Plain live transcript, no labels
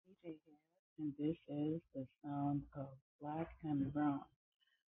here, and this is the sound of Black and Brown.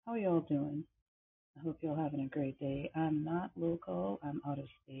 How are y'all doing? I hope you're having a great day. I'm not local, I'm out of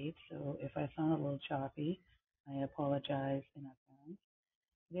state, so if I sound a little choppy, I apologize in advance.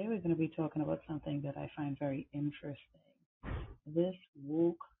 Today we're going to be talking about something that I find very interesting, this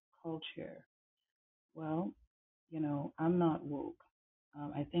woke culture. Well, I'm not woke.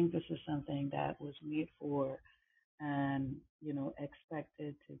 I think this is something that was made for and,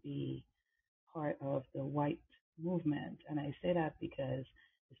 expected to be part of the white movement. And I say that because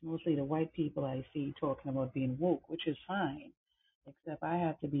it's mostly the white people I see talking about being woke, which is fine, except I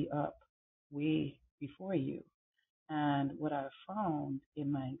have to be up way before you. And what I've found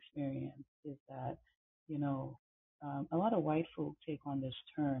in my experience is that, you know, a lot of white folk take on this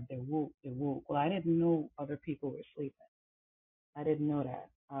term, they're woke, they're woke. Well, I didn't know other people were sleeping. I didn't know that.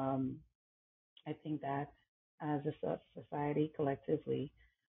 I think that as a society collectively,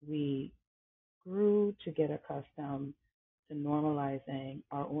 we grew to get accustomed to normalizing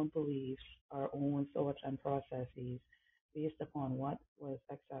our own beliefs, our own thoughts and processes based upon what was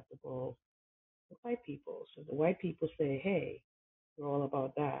acceptable to white people. So the white people say, hey, we're all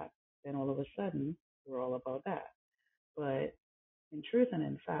about that. Then all of a sudden, we're all about that. But in truth and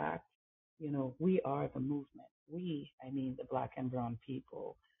in fact, we are the movement. We, I mean the black and brown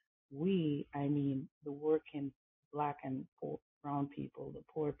people. We, I mean the working black and brown people, the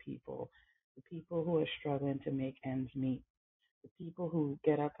poor people, the people who are struggling to make ends meet, the people who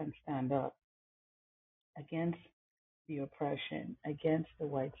get up and stand up against the oppression, against the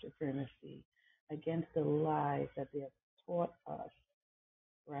white supremacy, against the lies that they have taught us,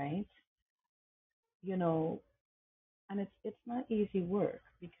 right? You know, and it's not easy work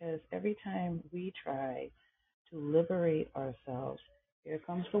because every time we try to liberate ourselves, here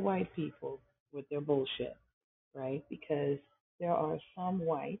comes the white people with their bullshit, right? Because there are some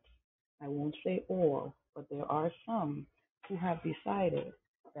whites, I won't say all, but there are some who have decided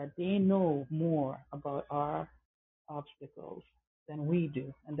that they know more about our obstacles than we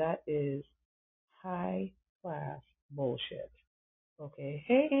do, and that is high class bullshit. Okay.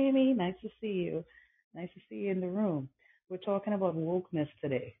 Hey, Amy, nice to see you. Nice to see you in the room. We're talking about wokeness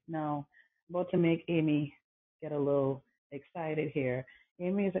today. Now, about to make Amy get a little excited here.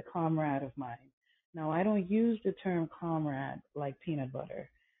 Amy is a comrade of mine. Now, I don't use the term comrade like peanut butter.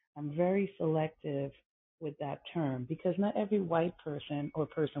 I'm very selective with that term because not every white person or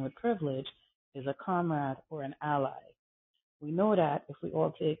person with privilege is a comrade or an ally. We know that if we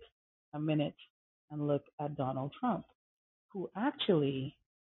all take a minute and look at Donald Trump, who actually,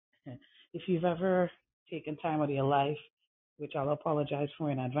 if you've ever taken time out of your life, which I'll apologize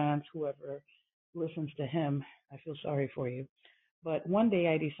for in advance, whoever listens to him, I feel sorry for you. But one day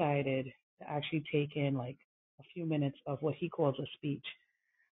I decided to actually take in like a few minutes of what he calls a speech.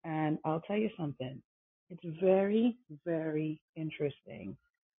 And I'll tell you something. It's very, very interesting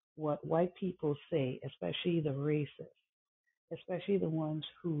what white people say, especially the racists, especially the ones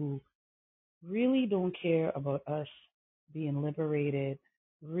who really don't care about us being liberated,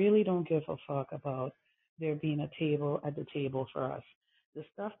 really don't give a fuck about there being a table at the table for us. The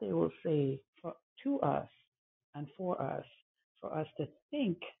stuff they will say to us and for us to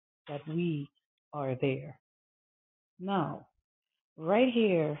think that we are there. Now, right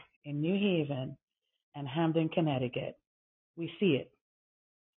here in New Haven and Hamden, Connecticut, we see it.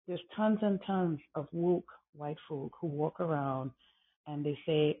 There's tons and tons of woke white folk who walk around and they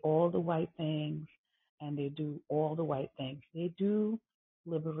say all the white things and they do all the white things. They do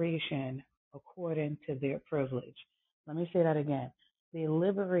liberation according to their privilege. Let me say that again. They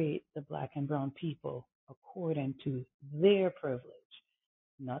liberate the black and brown people according to their privilege,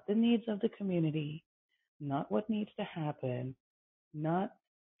 not the needs of the community, not what needs to happen, not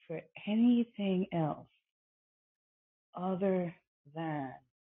for anything else other than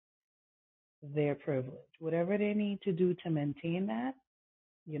their privilege. Whatever they need to do to maintain that,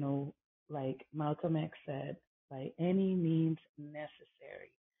 you know, like Malcolm X said, by any means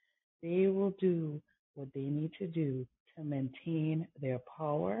necessary, they will do what they need to do to maintain their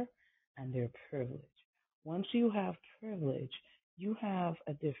power and their privilege. Once you have privilege, you have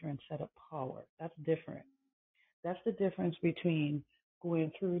a different set of power. That's different. That's the difference between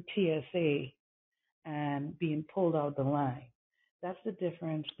going through TSA and being pulled out the line. That's the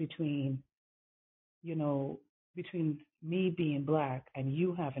difference you know, between me being black and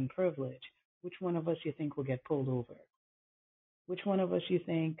you having privilege, which one of us you think will get pulled over? Which one of us you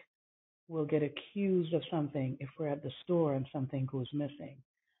think will get accused of something if we're at the store and something goes missing?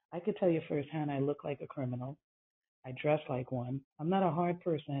 I could tell you firsthand I look like a criminal. I dress like one. I'm not a hard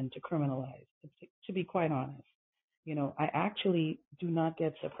person to criminalize, to be quite honest. I actually do not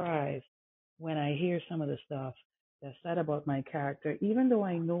get surprised when I hear some of the stuff that's said about my character, even though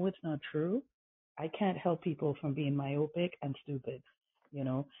I know it's not true. I can't help people from being myopic and stupid.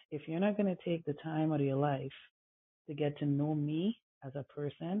 If you're not going to take the time out of your life to get to know me as a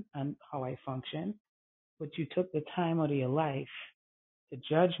person and how I function, but you took the time out of your life to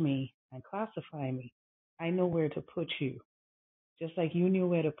judge me and classify me, I know where to put you, just like you knew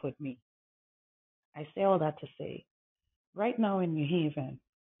where to put me. I say all that to say, right now in New Haven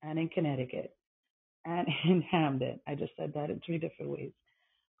and in Connecticut and in Hamden, I just said that in three different ways,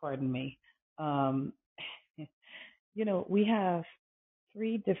 pardon me. Um, we have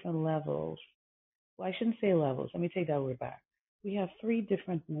three different levels. Well, I shouldn't say levels. Let me take that word back. We have three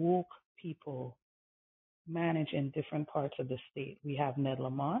different woke people manage in different parts of the state. We have Ned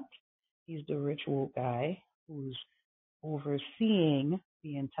Lamont. He's the rich woke guy who's overseeing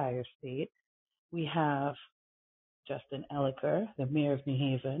the entire state. We have Justin Elicker, the mayor of New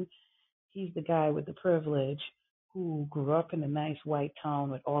Haven. He's the guy with the privilege who grew up in a nice white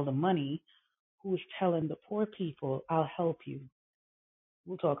town with all the money, who's telling the poor people, I'll help you.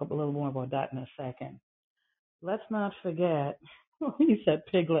 We'll talk a little more about that in a second. Let's not forget, he said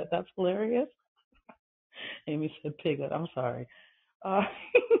piglet. That's hilarious. Amy said piglet. I'm sorry. Uh,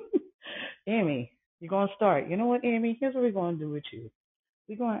 Amy, you're going to start. You know what, Amy? Here's what we're going to do with you.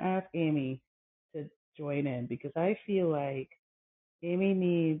 We're going to ask Amy to join in because I feel like Amy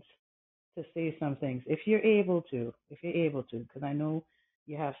needs to say some things. If you're able to, because I know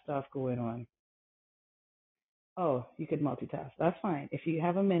you have stuff going on. Oh, you could multitask. That's fine. If you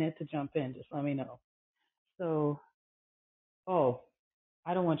have a minute to jump in, just let me know. So, oh,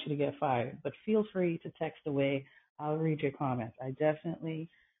 I don't want you to get fired, but feel free to text away. I'll read your comments. I definitely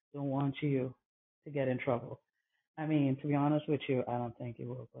don't want you to get in trouble. I mean, to be honest with you, I don't think you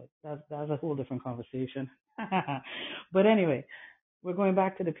will, but that's a whole different conversation. But anyway, we're going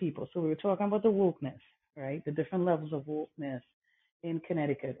back to the people. So we were talking about the wokeness, right? The different levels of wokeness in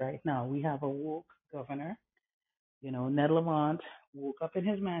Connecticut right now. We have a woke governor. Ned Lamont woke up in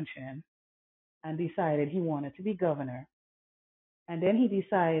his mansion and decided he wanted to be governor. And then he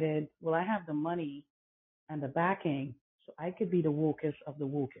decided, well, I have the money and the backing, so I could be the wokest of the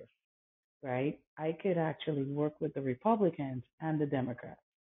wokest, right? I could actually work with the Republicans and the Democrats.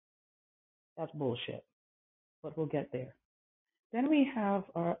 That's bullshit, but we'll get there. Then we have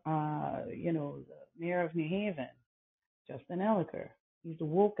our, the mayor of New Haven, Justin Elicker. He's the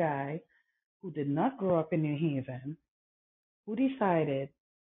woke guy who did not grow up in New Haven, who decided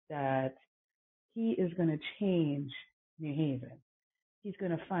that he is going to change New Haven. He's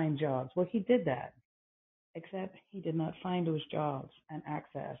going to find jobs. Well, he did that, except he did not find those jobs and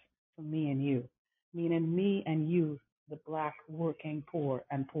access for me and you, meaning me and you, the black working poor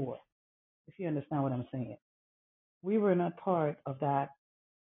and poor, if you understand what I'm saying. We were not part of that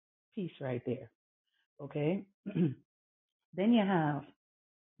piece right there, okay? Then you have,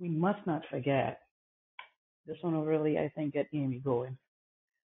 we must not forget, this one will really, I think, get Amy going.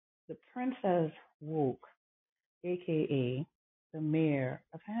 The Princess Woke, aka the mayor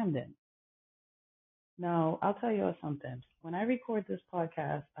of Hamden. Now, I'll tell you something. When I record this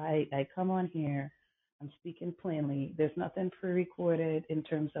podcast, I come on here, I'm speaking plainly. There's nothing pre recorded in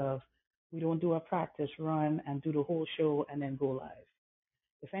terms of we don't do a practice run and do the whole show and then go live.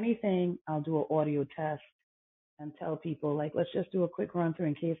 If anything, I'll do an audio test and tell people, like, let's just do a quick run through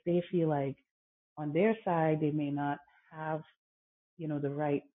in case they feel like on their side they may not have, the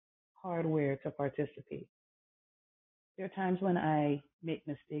right hardware to participate. There are times when I make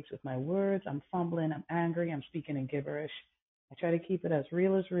mistakes with my words. I'm fumbling, I'm angry, I'm speaking in gibberish. I try to keep it as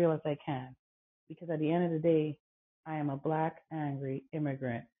real as I can because at the end of the day, I am a black, angry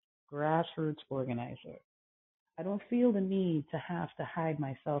immigrant, grassroots organizer. I don't feel the need to have to hide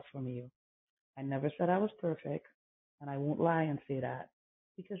myself from you. I never said I was perfect, and I won't lie and say that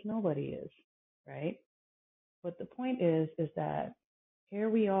because nobody is, right? But the point is that here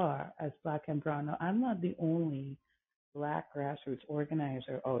we are as black and brown. Now, I'm not the only black grassroots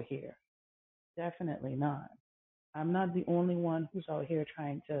organizer out here. Definitely not. I'm not the only one who's out here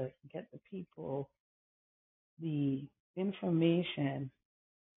trying to get the people the information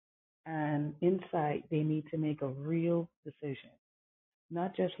and insight they need to make a real decision,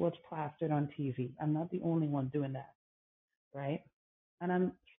 not just what's plastered on TV. I'm not the only one doing that, right? And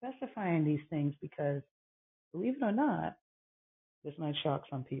I'm specifying these things because, believe it or not, this might shock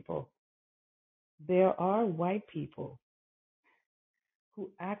some people. There are white people who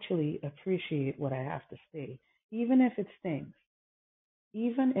actually appreciate what I have to say, even if it stings.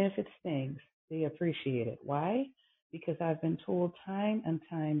 Even if it stings, they appreciate it. Why? Because I've been told time and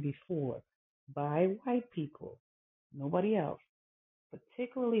time before by white people nobody else,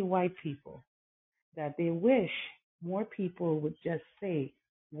 particularly white people, that they wish more people would just say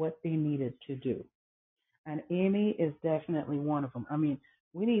what they needed to do. And Amy is definitely one of them. I mean,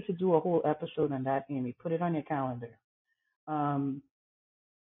 we need to do a whole episode on that, Amy. Put it on your calendar. Um,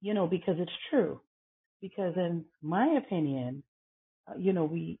 because it's true. Because in my opinion,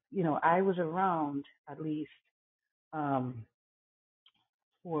 I was around at least um,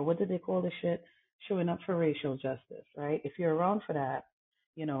 for what did they call the shit? Showing up for racial justice, right? If you're around for that,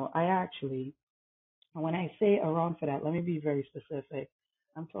 I actually, when I say around for that, let me be very specific.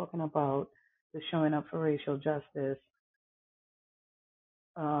 I'm talking about the showing up for racial justice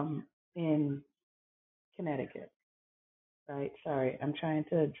um, in Connecticut, right? Sorry, I'm trying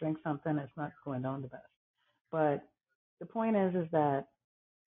to drink something that's not going down the best. But the point is that,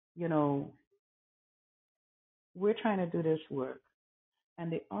 you know, we're trying to do this work.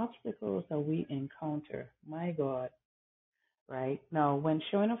 And the obstacles that we encounter, my God, right? Now, when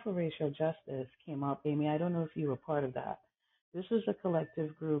showing up for racial justice came up, Amy, I don't know if you were part of that. This was a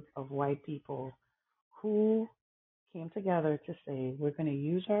collective group of white people who came together to say, we're going to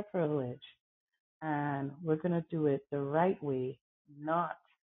use our privilege and we're going to do it the right way, not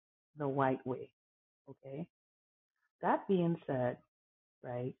the white way. Okay? That being said,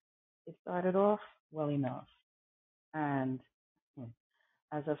 right, it started off well enough. And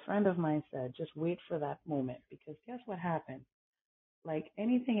as a friend of mine said, just wait for that moment because guess what happened? Like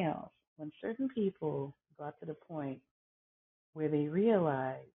anything else, when certain people got to the point where they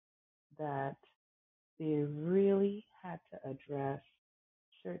realized that they really had to address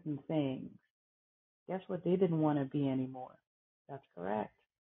certain things, guess what they didn't want to be anymore? That's correct.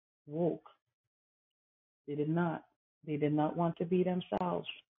 Woke. They did not. They did not want to be themselves.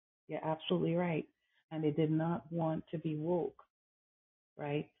 You're absolutely right. And they did not want to be woke,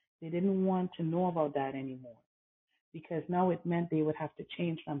 right? They didn't want to know about that anymore because now it meant they would have to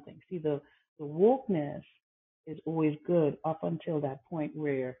change something. See, the wokeness is always good up until that point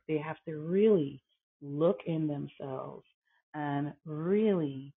where they have to really look in themselves and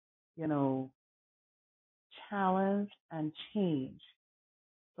really, you know, challenge and change,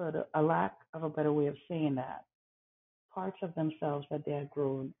 for a lack of a better way of saying that, parts of themselves that they had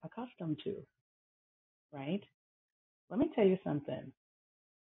grown accustomed to, right? Let me tell you something.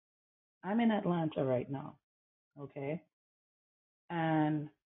 I'm in Atlanta right now, okay? And,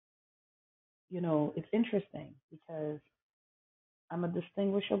 it's interesting because I'm a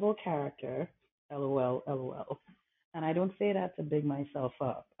distinguishable character, lol, lol. And I don't say that to big myself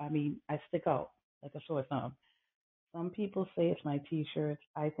up. I mean, I stick out like a sore thumb. Some people say it's my t-shirts.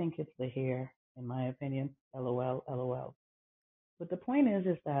 I think it's the hair, in my opinion, lol, lol. But the point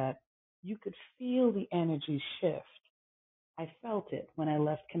is that you could feel the energy shift. I felt it when I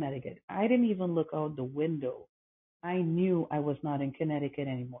left Connecticut. I didn't even look out the window. I knew I was not in Connecticut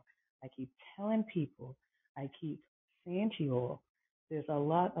anymore. I keep telling people, I keep saying to you all, there's a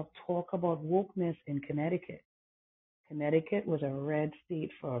lot of talk about wokeness in Connecticut. Connecticut was a red state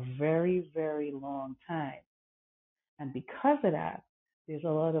for a very, very long time. And because of that, there's a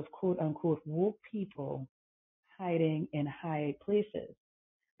lot of quote unquote woke people hiding in high places.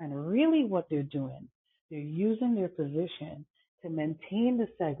 And really, what they're doing, they're using their position to maintain the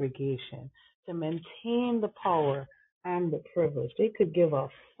segregation, to maintain the power and the privilege. They could give a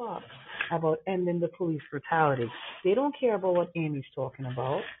fuck about ending the police brutality. They don't care about what Amy's talking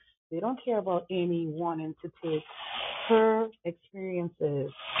about. They don't care about Amy wanting to take her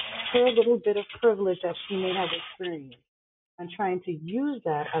experiences, her little bit of privilege that she may have experienced, and trying to use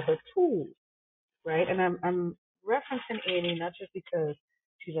that as a tool, right? And I'm referencing Amy not just because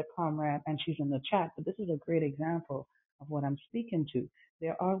she's a comrade and she's in the chat, but this is a great example of what I'm speaking to.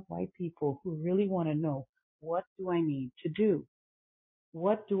 There are white people who really want to know, what do I need to do?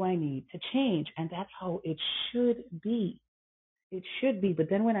 What do I need to change? And that's how it should be. It should be.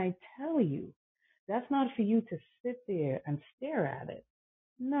 But then when I tell you, that's not for you to sit there and stare at it.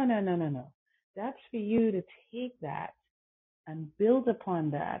 No, no, no, no, no. That's for you to take that and build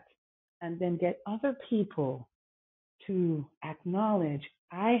upon that and then get other people to acknowledge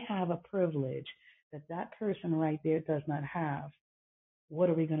I have a privilege that that person right there does not have. What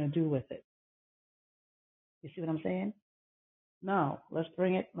are we going to do with it? You see what I'm saying? Now, let's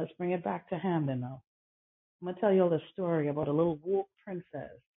bring it back to Hamden now. I'm going to tell you all the story about a little woke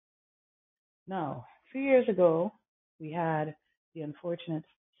princess. Now, a few years ago, we had the unfortunate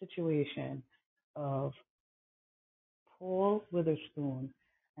situation of Paul Witherspoon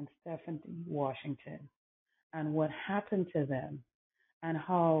and Stephanie Washington and what happened to them and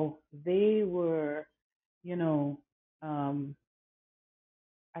how they were, you know, um,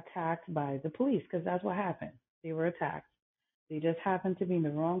 attacked by the police because that's what happened. They were attacked. They just happened to be in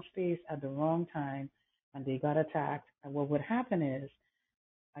the wrong space at the wrong time, and they got attacked. And what would happen is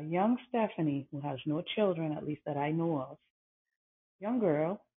a young Stephanie, who has no children, at least that I know of, young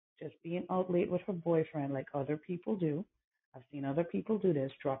girl, just being out late with her boyfriend like other people do. I've seen other people do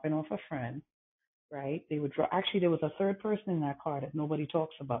this, dropping off a friend, right? They would actually there was a third person in that car that nobody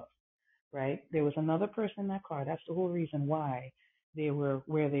talks about, right? There was another person in that car. That's the whole reason why they were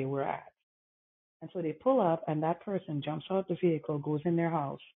where they were at. And so they pull up, and that person jumps out the vehicle, goes in their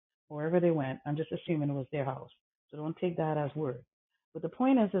house, wherever they went. I'm just assuming it was their house. So don't take that as word. But the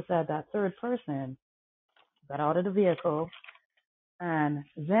point is that that third person got out of the vehicle, and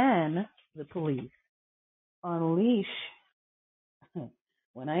then the police unleash.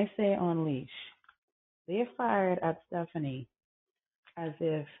 When I say unleash, they fired at Stephanie as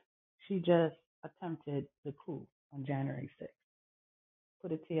if she just attempted the coup on January 6th.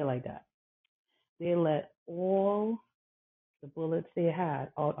 Put it to you like that. They let all the bullets they had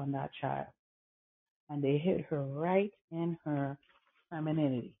out on that child, and they hit her right in her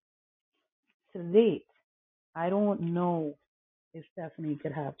femininity. To date, I don't know if Stephanie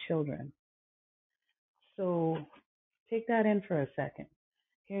could have children. So take that in for a second.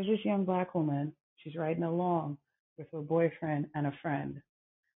 Here's this young black woman. She's riding along with her boyfriend and a friend.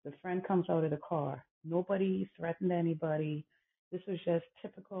 The friend comes out of the car. Nobody threatened anybody. This was just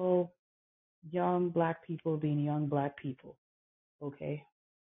typical young black people being young black people. Okay?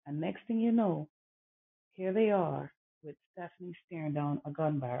 And next thing you know, here they are with Stephanie staring down a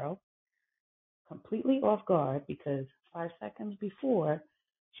gun barrel, completely off guard because 5 seconds before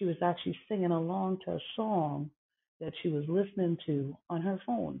she was actually singing along to a song that she was listening to on her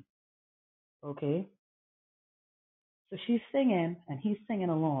phone. Okay? So she's singing and he's singing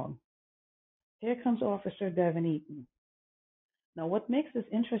along. Here comes Officer Devin Eaton. Now, what makes this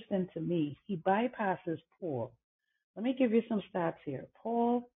interesting to me, he bypasses Paul. Let me give you some stats here.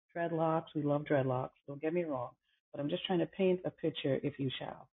 Paul, dreadlocks, we love dreadlocks, don't get me wrong, but I'm just trying to paint a picture, if you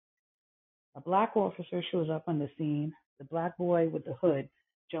shall. A black officer shows up on the scene. The black boy with the hood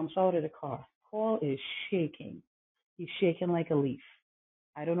jumps out of the car. Paul is shaking. He's shaking like a leaf.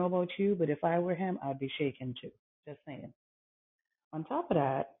 I don't know about you, but if I were him, I'd be shaking too. Just saying. On top of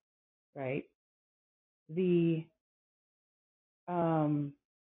that, right, the um,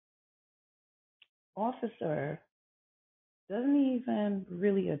 officer doesn't even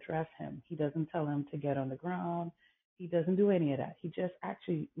really address him. He doesn't tell him to get on the ground. He doesn't do any of that. He just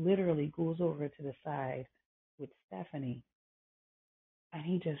actually literally goes over to the side with Stephanie and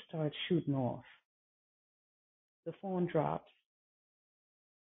he just starts shooting off. The phone drops.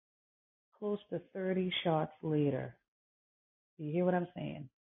 Close to 30 shots later. You hear what I'm saying?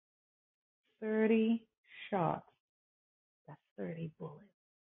 30 shots. That's 30 bullets.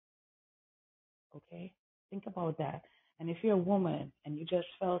 Okay? Think about that. And if you're a woman and you just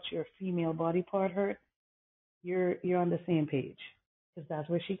felt your female body part hurt, you're on the same page because that's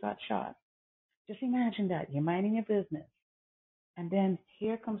where she got shot. Just imagine that you're minding your business, and then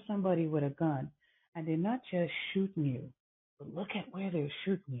here comes somebody with a gun, and they're not just shooting you, but look at where they're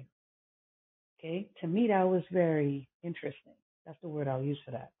shooting you. Okay, to me that was very interesting. That's the word I'll use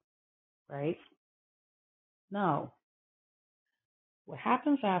for that. Right now, what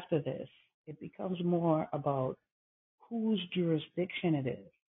happens after this? It becomes more about whose jurisdiction it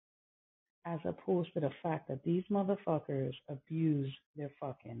is, as opposed to the fact that these motherfuckers abuse their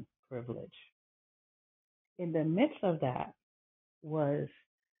fucking privilege. In the midst of that was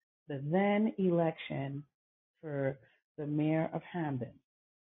the then election for the mayor of Hamden.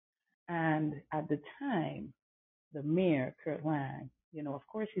 And at the time, the mayor, Kurt Lang, of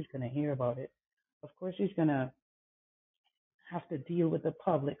course he's going to hear about it. Of course he's going to have to deal with the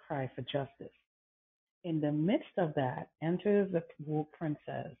public cry for justice. In the midst of that, enters the woke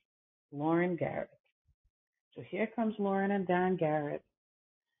princess, Lauren Garrett. So here comes Lauren and Dan Garrett,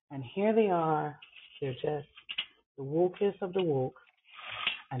 and here they are. They're just the wokest of the woke,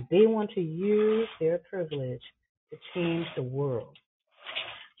 and they want to use their privilege to change the world.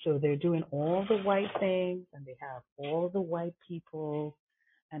 So they're doing all the white things, and they have all the white people,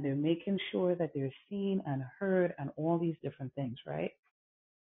 and they're making sure that they're seen and heard and all these different things, right?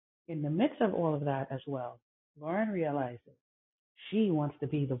 In the midst of all of that as well, Lauren realizes she wants to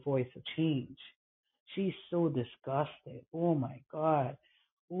be the voice of change. She's so disgusted. Oh my God.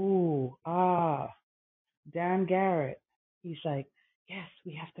 Ooh, Dan Garrett. He's like, yes,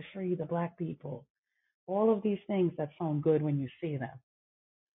 we have to free the black people. All of these things that sound good when you see them,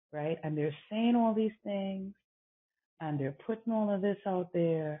 right? And they're saying all these things and they're putting all of this out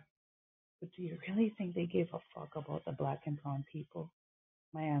there. But do you really think they give a fuck about the black and brown people?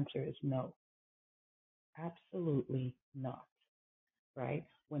 My answer is no. Absolutely not, right?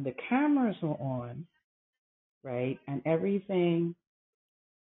 When the cameras were on, right, and everything,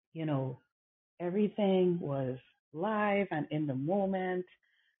 you know, everything was live and in the moment,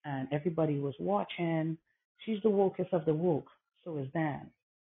 and everybody was watching. She's the wokest of the woke. So is Dan,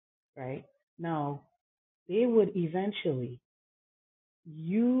 right? Now, they would eventually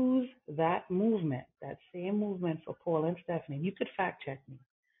use that movement, that same movement for Paul and Stephanie. You could fact check me.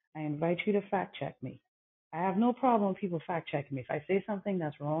 I invite you to fact check me. I have no problem with people fact checking me. If I say something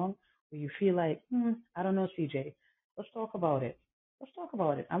that's wrong, or you feel like, I don't know, CJ, let's talk about it. Let's talk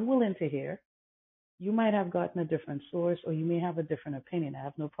about it. I'm willing to hear. You might have gotten a different source, or you may have a different opinion. I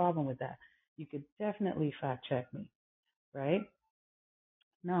have no problem with that. You could definitely fact check me, right?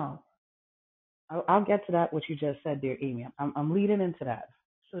 Now, I'll get to that, what you just said there, Amy. I'm leading into that.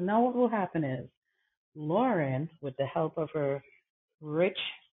 So now what will happen is Lauren, with the help of her rich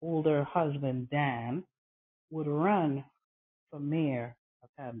older husband, Dan, would run for mayor of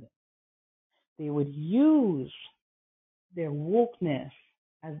Camden. They would use their wokeness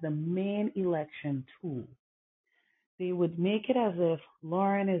as the main election tool. They would make it as if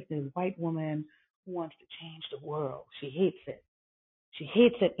Lauren is the white woman who wants to change the world. She hates it. She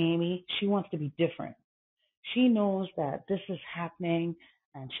hates it, Amy. She wants to be different. She knows that this is happening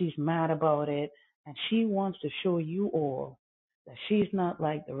and she's mad about it, and she wants to show you all that she's not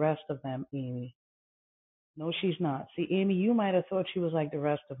like the rest of them, Amy. No, she's not. See, Amy, you might have thought she was like the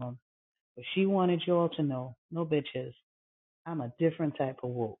rest of them, but she wanted you all to know, no bitches, I'm a different type of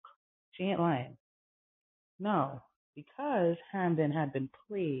woke. She ain't lying. No, because Hamden had been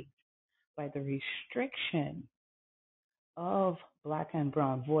plagued by the restriction of black and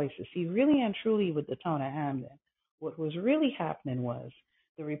brown voices. See, really and truly with the town of Hamden, what was really happening was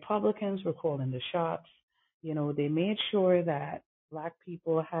the Republicans were calling the shots. You know, they made sure that black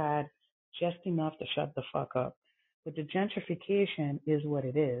people had just enough to shut the fuck up. But the gentrification is what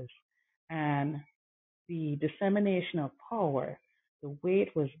it is. And the dissemination of power, the way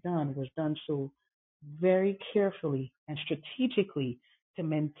it was done so very carefully and strategically to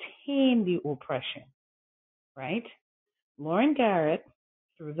maintain the oppression, right? Lauren Garrett,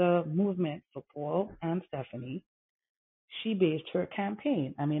 through the movement for Paul and Stephanie, she based her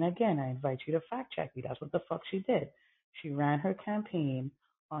campaign. I mean, again, I invite you to fact check me. That's what the fuck she did. She ran her campaign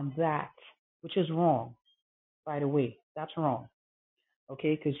on that, which is wrong, by the way. That's wrong.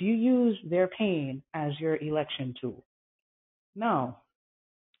 Okay, because you use their pain as your election tool. Now,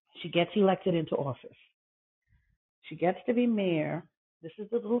 she gets elected into office. She gets to be mayor. This is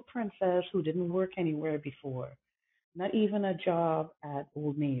the little princess who didn't work anywhere before, not even a job at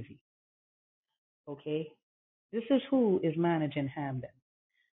Old Navy. Okay, this is who is managing Hamden.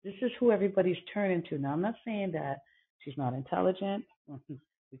 This is who everybody's turning to. Now, I'm not saying that she's not intelligent.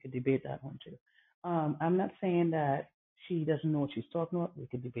 We could debate that one too. I'm not saying that she doesn't know what she's talking about. We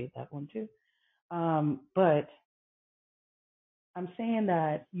could debate that one too. But I'm saying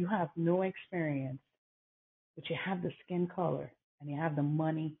that you have no experience, but you have the skin color and you have the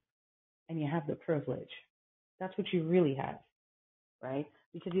money and you have the privilege. That's what you really have, right?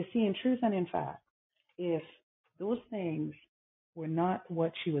 Because you see, in truth and in fact, if those things were not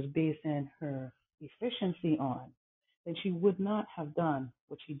what she was basing her efficiency on, then she would not have done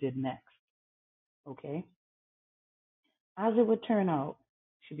what she did next. Okay? As it would turn out,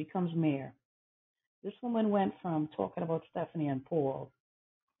 she becomes mayor. This woman went from talking about Stephanie and Paul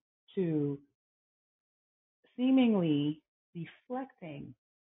to seemingly deflecting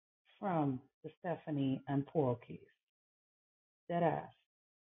from the Stephanie and Paul case. Dead ass.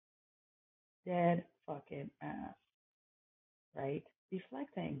 Dead fucking ass. Right?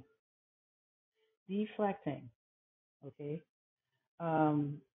 Deflecting. Deflecting. Okay?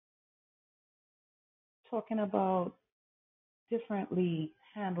 Um, talking about differently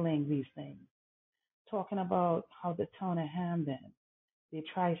handling these things, talking about how the town of Hamden, they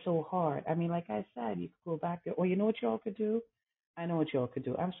try so hard. I mean, like I said, you could go back there, or you know what y'all could do? I know what y'all could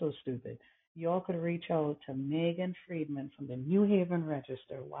do. I'm so stupid. Y'all could reach out to Megan Friedman from the New Haven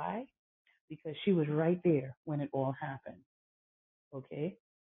Register. Why? Because she was right there when it all happened. Okay?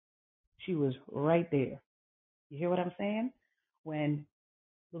 She was right there. You hear what I'm saying? When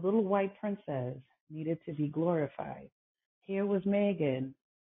the little white princess needed to be glorified, here was Megan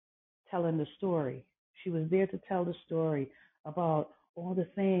telling the story. She was there to tell the story about all the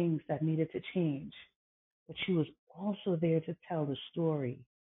things that needed to change. But she was also there to tell the story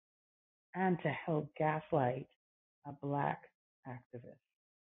and to help gaslight a black activist.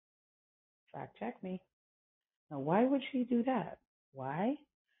 Fact check me. Now, why would she do that? Why?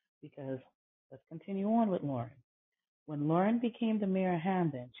 Because let's continue on with Lauren. When Lauren became the mayor of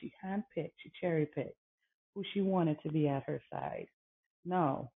Hamden, she handpicked, she cherry picked who she wanted to be at her side.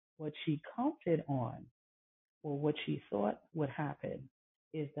 No, what she counted on, or what she thought would happen,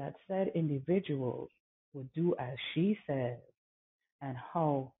 is that said individuals would do as she said and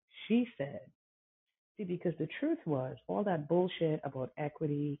how she said. See, because the truth was, all that bullshit about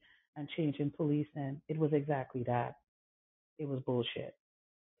equity and changing policing, it was exactly that. It was bullshit.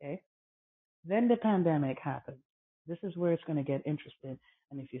 Okay? Then the pandemic happened. This is where it's going to get interesting.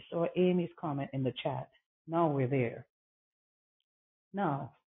 And if you saw Amy's comment in the chat, now we're there.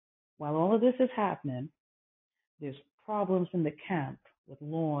 Now, while all of this is happening, there's problems in the camp with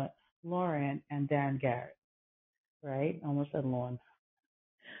Lauren and Dan Garrett, right? I almost said Lauren.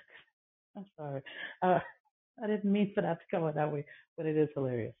 I'm sorry. Uh, I didn't mean for that to come out that way, but it is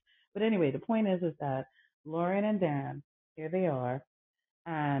hilarious. But anyway, the point is that Lauren and Dan, here they are,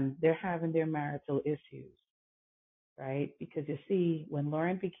 and they're having their marital issues, right? Because you see, when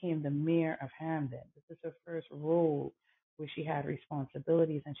Lauren became the mayor of Hamden, this is her first role where she had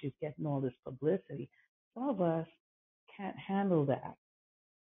responsibilities and she's getting all this publicity. Some of us can't handle that,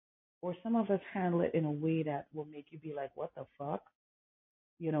 or some of us handle it in a way that will make you be like, what the fuck?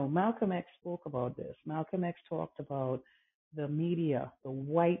 You know, Malcolm X spoke about this. Malcolm X talked about the media, the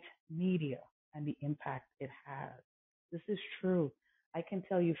white media, and the impact it has. This is true. I can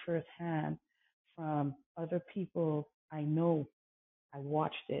tell you firsthand from other people I know. I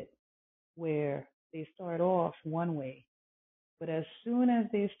watched it where they start off one way, but as soon as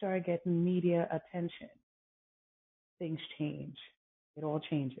they start getting media attention, things change. It all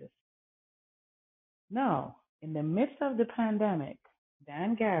changes. Now, in the midst of the pandemic,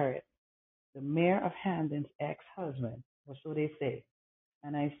 Dan Garrett, the mayor of Hamden's ex-husband, or so they say.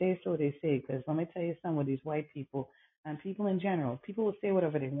 And I say so they say because let me tell you some of these white people and people in general, people will say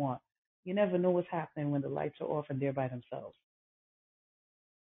whatever they want. You never know what's happening when the lights are off and they're by themselves.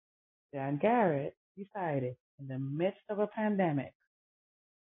 Dan Garrett decided in the midst of a pandemic,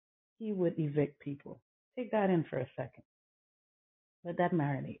 he would evict people. Take that in for a second. Let that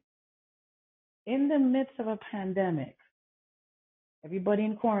marinate. In the midst of a pandemic, everybody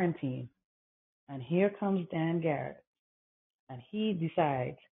in quarantine, and here comes Dan Garrett, and he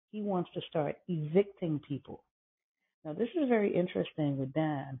decides he wants to start evicting people. Now, this is very interesting with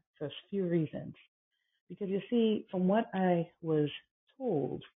Dan for a few reasons. Because you see, from what I was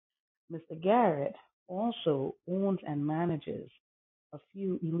told, Mr. Garrett also owns and manages a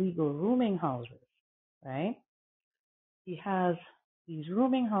few illegal rooming houses, right? He has these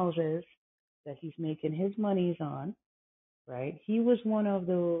rooming houses that he's making his monies on, right? He was one of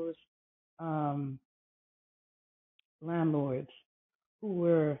those um, landlords who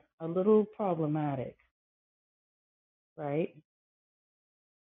were a little problematic, right?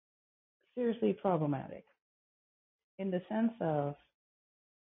 Seriously problematic in the sense of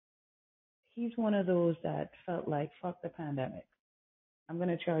he's one of those that felt like, fuck the pandemic. I'm going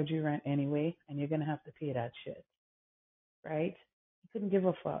to charge you rent anyway, and you're going to have to pay that shit, right? He couldn't give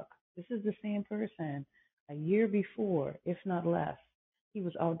a fuck. This is the same person a year before, if not less. He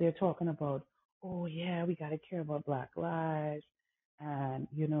was out there talking about, oh, yeah, we got to care about Black lives and,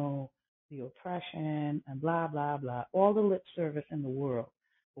 you know, the oppression and blah, blah, blah, all the lip service in the world.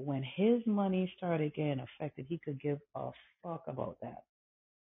 But when his money started getting affected, he could give a fuck about that.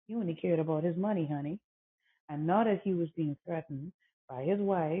 He only cared about his money, honey. And not that he was being threatened by his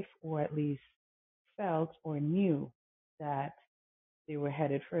wife, or at least felt or knew that they were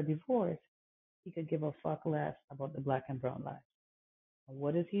headed for a divorce. He could give a fuck less about the Black and brown lives. And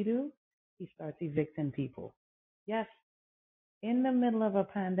what does he do? He starts evicting people. Yes, in the middle of a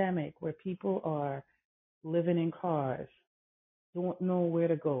pandemic where people are living in cars, don't know where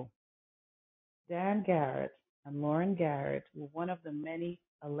to go. Dan Garrett and Lauren Garrett were one of the many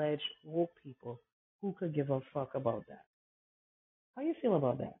alleged woke people who could give a fuck about that. How do you feel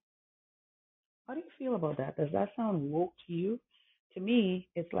about that? How do you feel about that? Does that sound woke to you? To me,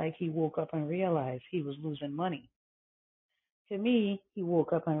 it's like he woke up and realized he was losing money. To me, he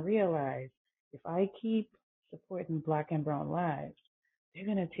woke up and realized if I keep supporting Black and brown lives, they're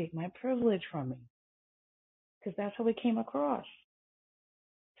going to take my privilege from me. Because that's how it came across.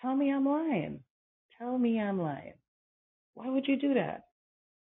 Tell me I'm lying. Tell me I'm lying. Why would you do that?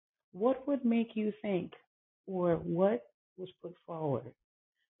 What would make you think, or what was put forward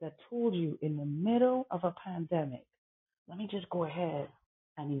that told you in the middle of a pandemic, let me just go ahead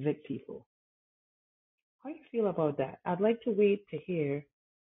and evict people? How do you feel about that? I'd like to wait to hear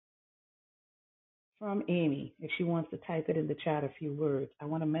from Amy if she wants to type it in the chat a few words. I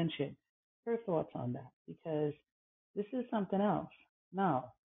want to mention her thoughts on that because this is something else.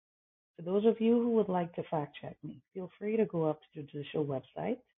 Now, for those of you who would like to fact check me, feel free to go up to the judicial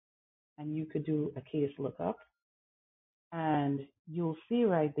website and you could do a case lookup, and you'll see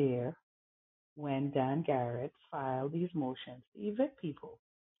right there when Dan Garrett filed these motions to evict people.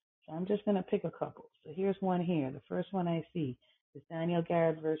 So I'm just going to pick a couple. So here's one here. The first one I see is Daniel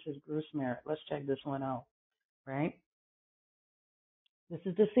Garrett versus Bruce Merritt. Let's check this one out, right? This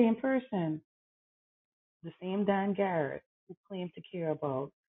is the same person, the same Dan Garrett who claimed to care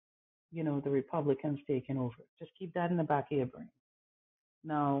about, the Republicans taking over. Just keep that in the back of your brain.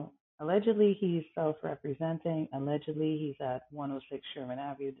 Now, allegedly he's self-representing. Allegedly he's at 106 Sherman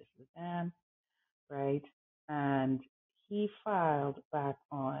Avenue. This is Dan, right? And he filed back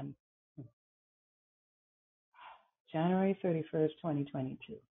on January 31st,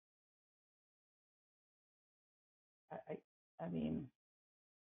 2022. I, I mean,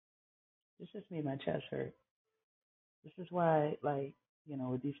 this just made my chest hurt. This is why, like,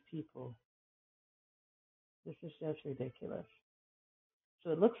 with these people, this is just ridiculous.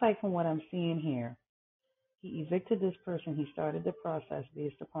 So it looks like from what I'm seeing here, he evicted this person. He started the process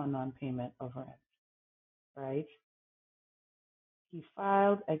based upon non-payment of rent, right? He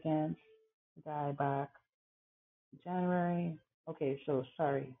filed against the guy back in January. Okay, so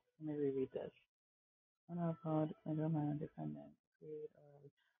sorry. Let me reread this. Independent.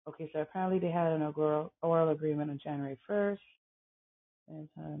 Okay, so apparently they had an oral agreement on January 1st. And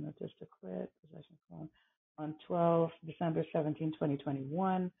notice to quit, possession form. On 12 December 17,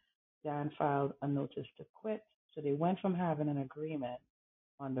 2021, Dan filed a notice to quit. So they went from having an agreement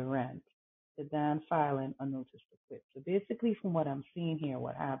on the rent to Dan filing a notice to quit. So basically, from what I'm seeing here,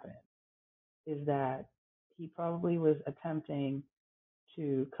 what happened is that he probably was attempting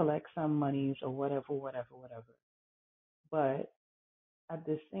to collect some monies or whatever. But at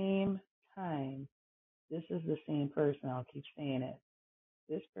the same time, this is the same person, I'll keep saying it.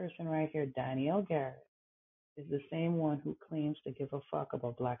 This person right here, Danielle Garrett, is the same one who claims to give a fuck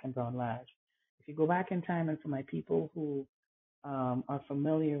about black and brown lives. If you go back in time, and for my people who are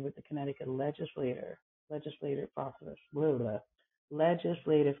familiar with the Connecticut legislative process,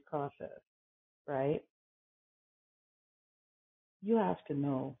 legislative process, right? You have to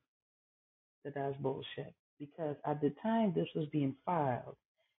know that that's bullshit. Because at the time this was being filed,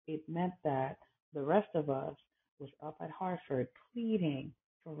 it meant that the rest of us was up at Hartford pleading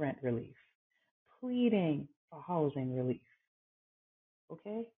for rent relief, pleading for housing relief.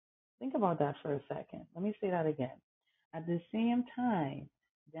 Okay? Think about that for a second. Let me say that again. At the same time,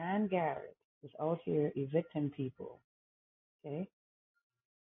 Dan Garrett was out here evicting people. Okay?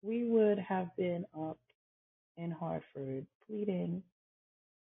 We would have been up in Hartford pleading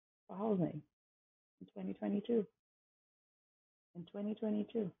for housing in 2022. In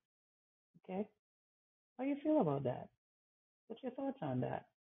 2022. Okay? How do you feel about that? What's your thoughts on that?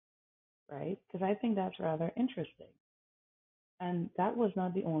 Right? Because I think that's rather interesting. And that was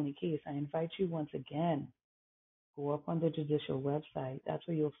not the only case. I invite you once again, go up on the judicial website. That's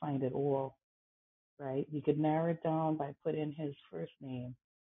where you'll find it all. Right? You could narrow it down by putting his first name.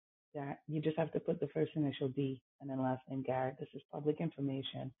 You just have to put the first initial D and then last name Garrett. This is public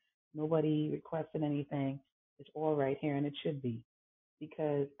information. Nobody requested anything. It's all right here, and it should be.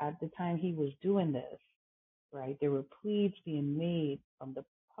 Because at the time he was doing this, right, there were pleas being made from the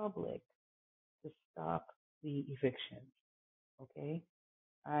public to stop the evictions. Okay?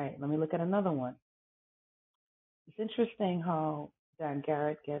 All right, let me look at another one. It's interesting how Dan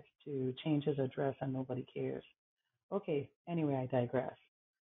Garrett gets to change his address and nobody cares. Okay, anyway, I digress.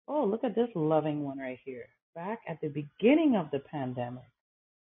 Oh, look at this loving one right here. Back at the beginning of the pandemic.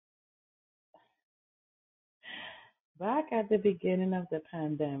 Back at the beginning of the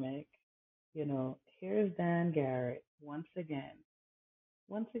pandemic, here's Dan Garrett once again,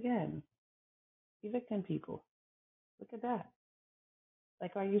 evicting people. Look at that.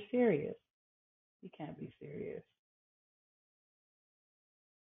 Like, are you serious? You can't be serious.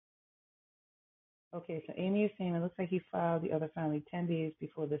 Okay, so Amy is saying it looks like he filed the other family 10 days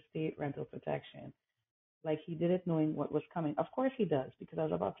before the state rental protection. Like he did it knowing what was coming. Of course he does, because I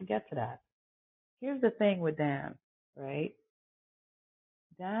was about to get to that. Here's the thing with Dan, right?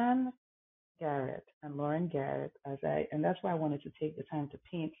 Dan Garrett and Lauren Garrett, and that's why I wanted to take the time to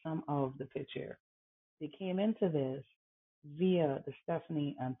paint some of the picture. They came into this via the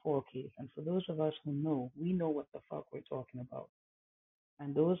Stephanie and Paul case. And for those of us who know, we know what the fuck we're talking about.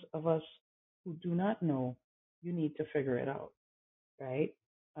 And those of us who do not know, you need to figure it out, right?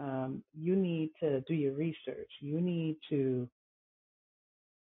 You need to do your research. You need to,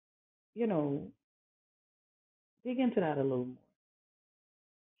 you know, dig into that a little more.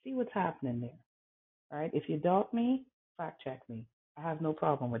 See what's happening there. All right. If you doubt me, fact check me. I have no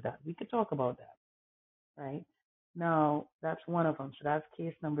problem with that. We could talk about that, right? Now, that's one of them. So that's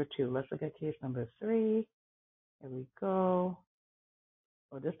case number two. Let's look at case number three. Here we go.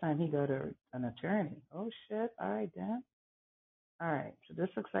 Oh, this time he got an attorney. Oh, shit. All right, Dan. All right. So this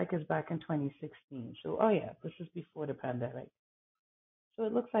looks like it's back in 2016. So, oh, yeah, this is before the pandemic. So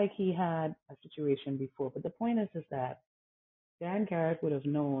it looks like he had a situation before. But the point is that Dan Garrett would have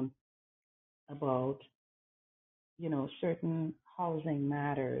known about, certain housing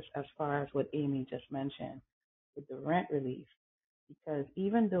matters as far as what Amy just mentioned with the rent relief. Because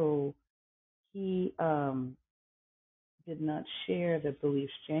even though he did not share the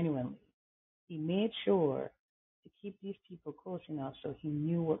beliefs genuinely, he made sure to keep these people close enough so he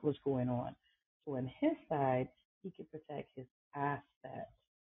knew what was going on. So on his side, he could protect his assets.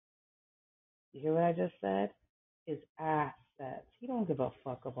 You hear what I just said? His assets. He don't give a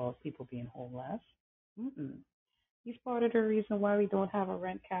fuck about people being homeless. Mm-mm. He's part of the reason why we don't have a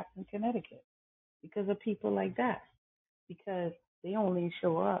rent cap in Connecticut because of people like that. Because they only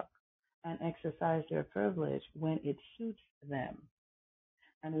show up and exercise their privilege when it suits them.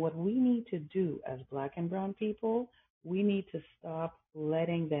 And what we need to do as black and brown people, we need to stop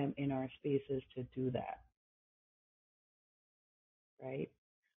letting them in our spaces to do that, right?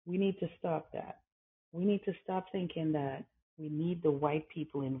 We need to stop that. We need to stop thinking that we need the white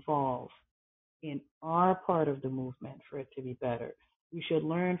people involved in our part of the movement for it to be better. We should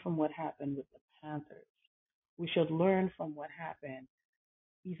learn from what happened with the Panthers. We should learn from what happened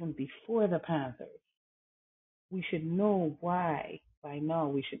even before the Panthers. We should know why, by now,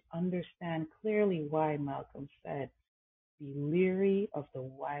 we should understand clearly why Malcolm said, be leery of the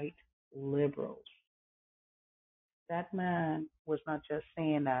white liberals. That man was not just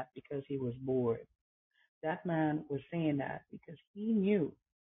saying that because he was bored. That man was saying that because he knew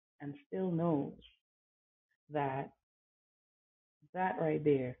and still knows that that right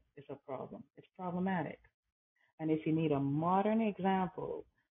there is a problem. It's problematic. And if you need a modern example,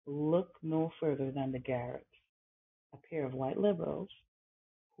 look no further than the Garretts, a pair of white liberals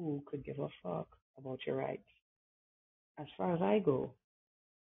who could give a fuck about your rights. As far as I go,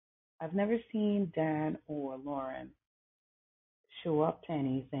 I've never seen Dan or Lauren show up to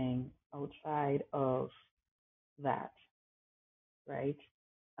anything outside of that, right?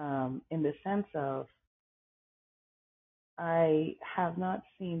 In the sense of, I have not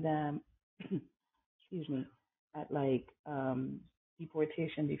seen them, excuse me, at like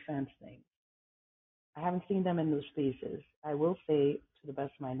deportation defense things. I haven't seen them in those spaces. I will say, to the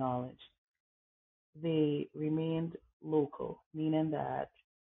best of my knowledge, they remained local, meaning that,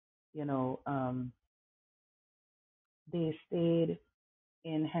 you know, they stayed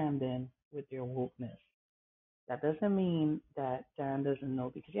in Hamden with their wokeness. That doesn't mean that Darren doesn't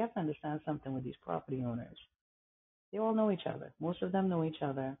know, because you have to understand something with these property owners. They all know each other. Most of them know each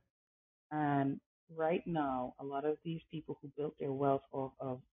other. And right now, a lot of these people who built their wealth off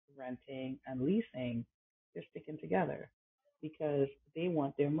of renting and leasing, they're sticking together because they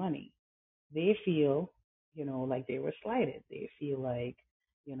want their money. They feel, like they were slighted. They feel like,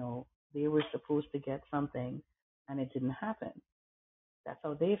 you know, they were supposed to get something and it didn't happen. That's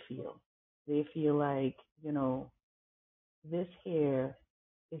how they feel. They feel like, this here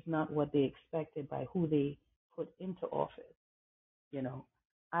is not what they expected by who they put into office. You know,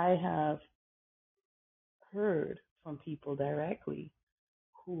 I have heard from people directly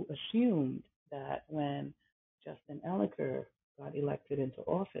who assumed that when Justin Elicker got elected into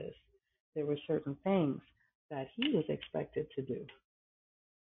office, there were certain things that he was expected to do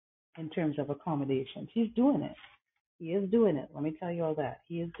in terms of accommodations. He's doing it. He is doing it. Let me tell you all that.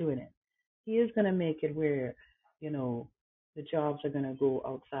 He is doing it. He is going to make it where, you know, the jobs are going to go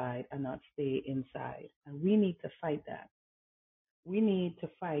outside and not stay inside. And we need to fight that. We need to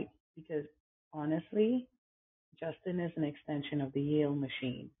fight because honestly, Justin is an extension of the Yale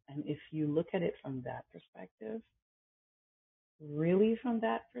machine. And if you look at it from that perspective, really from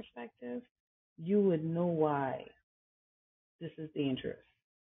that perspective, you would know why this is dangerous.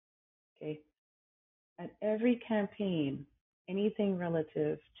 Okay? At every campaign, anything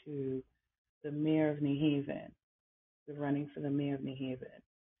relative to the mayor of New Haven, the running for the mayor of New Haven,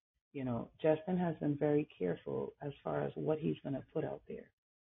 Justin has been very careful as far as what he's going to put out there.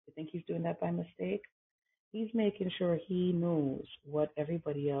 You think he's doing that by mistake? He's making sure he knows what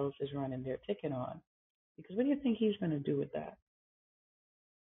everybody else is running their ticket on. Because what do you think he's going to do with that?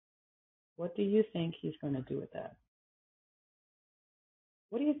 What do you think he's going to do with that?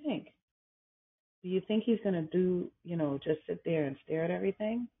 What do you think? Do you think he's going to do, just sit there and stare at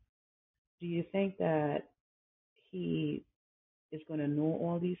everything? Do you think that he is going to know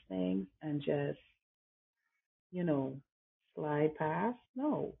all these things and just, you know, slide past?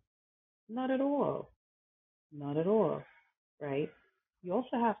 No, not at all. Not at all, right? You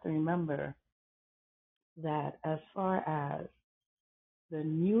also have to remember that as far as the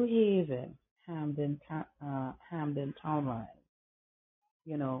New Haven Hamden town line,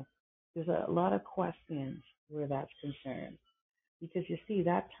 you know, there's a lot of questions where that's concerned because you see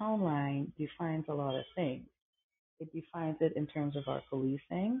that town line defines a lot of things. It defines it in terms of our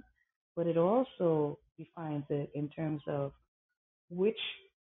policing, but it also defines it in terms of which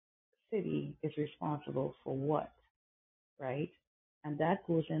city is responsible for what, right? And that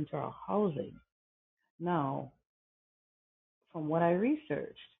goes into our housing. Now, from what I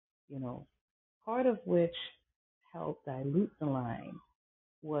researched, you know, part of which helped dilute the line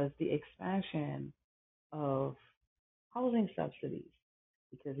was the expansion of housing subsidies.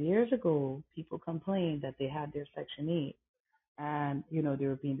 Because years ago, people complained that they had their Section 8 and, they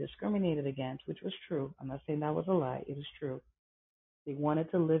were being discriminated against, which was true. I'm not saying that was a lie, it was true. They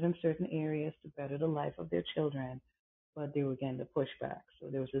wanted to live in certain areas to better the life of their children, but they were getting the pushback. So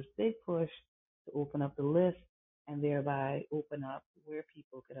there was this big push to open up the list and thereby open up where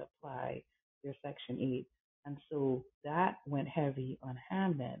people could apply their Section 8. And so that went heavy on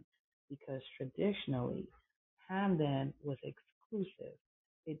Hamden because traditionally Hamden was exclusive.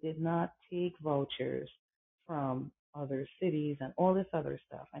 It did not take vouchers from other cities and all this other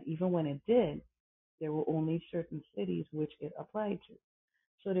stuff. And even when it did, there were only certain cities which it applied to.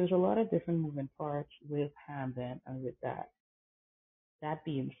 So there's a lot of different moving parts with Hamden and with that. That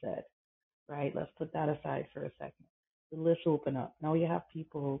being said, right, let's put that aside for a second. The list open up. Now you have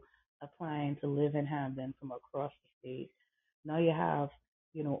people applying to live in Hamden from across the state. Now you have,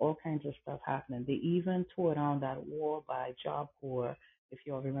 all kinds of stuff happening. They even tore down that wall by Job Corps, if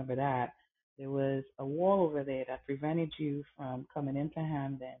you all remember that. There was a wall over there that prevented you from coming into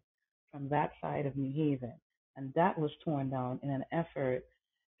Hamden from that side of New Haven. And that was torn down in an effort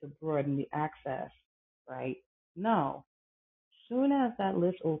to broaden the access, right? Now, soon as that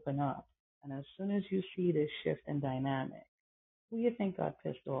list opened up, and as soon as you see this shift in dynamic, who you think got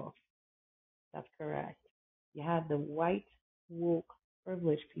pissed off? That's correct. You had the white, woke,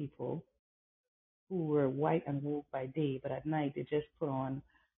 privileged people who were white and woke by day, but at night they just put on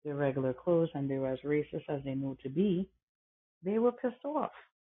their regular clothes and they were as racist as they knew to be. They were pissed off.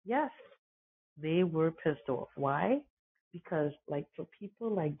 Yes, they were pissed off. Why? Because, like, for people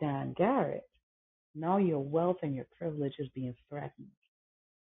like Dan Garrett, now your wealth and your privilege is being threatened,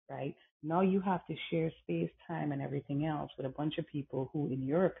 right? Now you have to share space, time, and everything else with a bunch of people who, in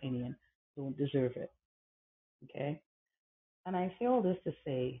your opinion, don't deserve it. Okay? And I say all this to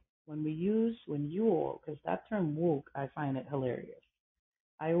say, when you all, because that term woke, I find it hilarious.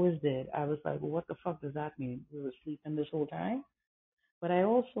 I always did. I was like, well, what the fuck does that mean? We were sleeping this whole time? But I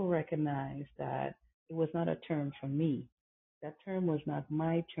also recognize that it was not a term for me. That term was not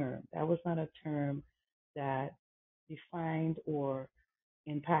my term. That was not a term that defined or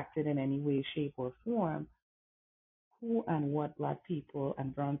impacted in any way, shape, or form who and what black people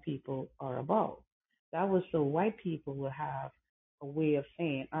and brown people are about. That was so white people will have a way of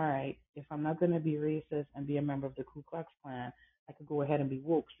saying, all right, if I'm not going to be racist and be a member of the Ku Klux Klan, I could go ahead and be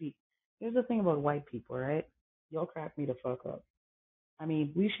woke. See, here's the thing about white people, right? Y'all crack me the fuck up. I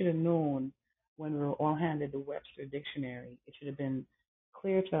mean, we should have known when we were all handed the Webster Dictionary. It should have been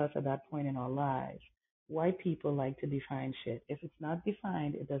clear to us at that point in our lives. White people like to define shit. If it's not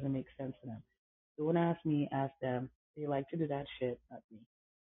defined, it doesn't make sense to them. Don't ask me, ask them. They like to do that shit, not me.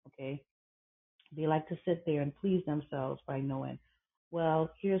 Okay? They like to sit there and please themselves by knowing,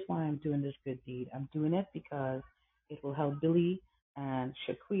 well, here's why I'm doing this good deed. I'm doing it because it will help Billy and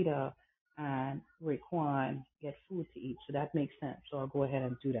Shaquita and Raekwon get food to eat. So that makes sense. So I'll go ahead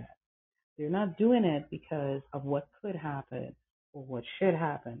and do that. They're not doing it because of what could happen or what should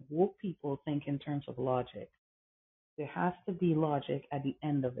happen. Woke people think in terms of logic. There has to be logic at the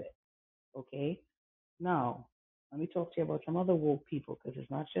end of it. Okay? Now, let me talk to you about some other woke people because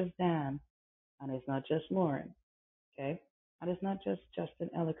it's not just Dan and it's not just Lauren, okay? And it's not just Justin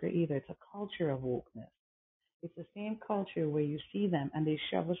Elicker either. It's a culture of wokeness. It's the same culture where you see them and they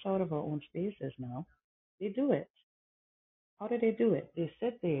shove us out of our own spaces now. They do it. How do they do it? They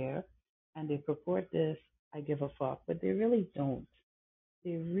sit there and they purport this, I give a fuck, but they really don't.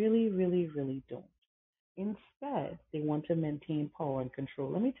 They really, really, really don't. Instead, they want to maintain power and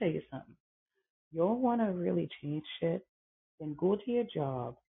control. Let me tell you something. Y'all want to really change shit? Then go to your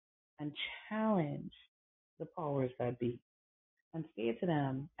job and challenge the powers that be and say to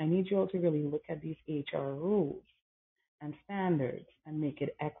them, I need you all to really look at these HR rules and standards and make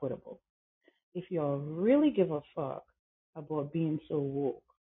it equitable. If you all really give a fuck about being so woke,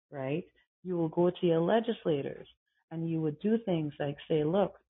 right, you will go to your legislators and you would do things like say,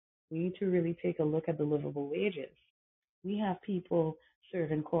 look, We need to really take a look at the livable wages. We have people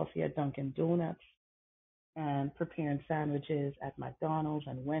serving coffee at Dunkin' Donuts and preparing sandwiches at McDonald's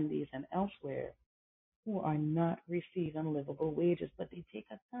and Wendy's and elsewhere who are not receiving livable wages, but they take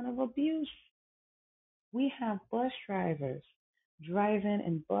a ton of abuse. We have bus drivers driving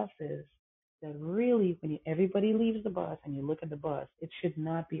in buses that really, when everybody leaves the bus and you look at the bus, it should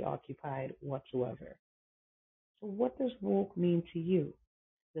not be occupied whatsoever. So, what does woke mean to you?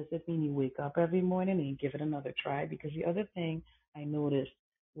 Does it mean you wake up every morning and you give it another try? Because the other thing I noticed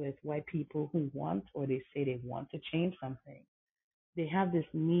with white people who want or they say they want to change something, they have this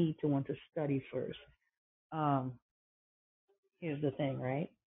need to want to study first. Um, Here's the thing, right?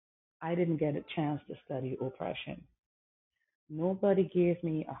 I didn't get a chance to study oppression. Nobody gave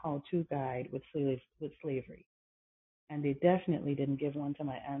me a how-to guide with slavery, and they definitely didn't give one to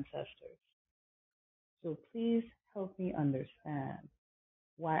my ancestors. So please help me understand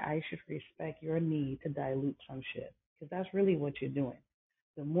why I should respect your need to dilute some shit, because that's really what you're doing.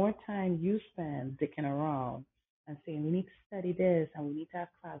 The more time you spend dicking around and saying we need to study this and we need to have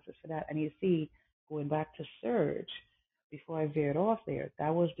classes for that, and you see, going back to Surge, before I veered off there,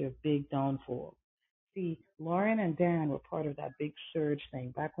 that was their big downfall. See, Lauren and Dan were part of that big Surge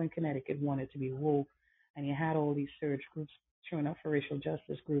thing back when Connecticut wanted to be woke, and you had all these Surge groups showing up for racial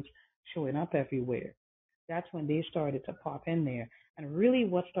justice groups showing up everywhere. That's when they started to pop in there. And really,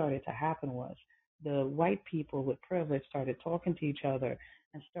 what started to happen was the white people with privilege started talking to each other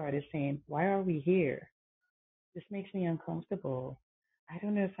and started saying, "Why are we here? This makes me uncomfortable. I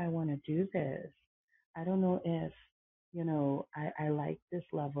don't know if I want to do this. I don't know if, I like this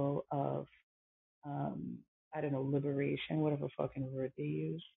level of, um, I don't know, liberation, whatever fucking word they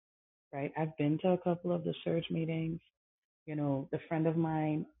use, right? I've been to a couple of the Surge meetings. The friend of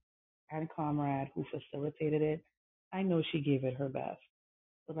mine and comrade who facilitated it, I know she gave it her best.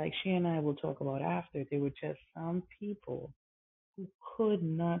 But like she and I will talk about after, there were just some people who could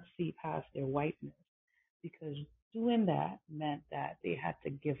not see past their whiteness because doing that meant that they had to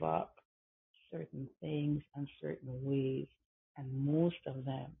give up certain things and certain ways, and most of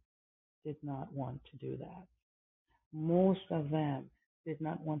them did not want to do that. Most of them did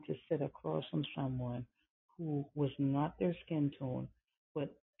not want to sit across from someone who was not their skin tone,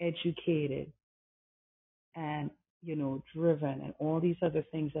 but educated and, driven and all these other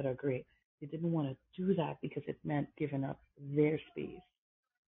things that are great. They didn't want to do that because it meant giving up their space,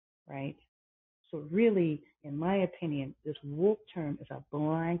 right? So really, in my opinion, this woke term is a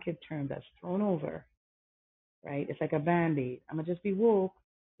blanket term that's thrown over, right? It's like a band-aid. I'm gonna just be woke.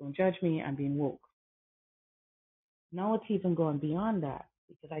 Don't judge me. I'm being woke. Now it's even going beyond that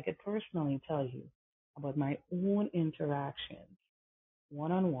because I could personally tell you about my own interactions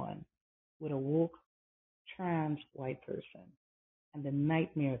one-on-one with a woke trans white person and the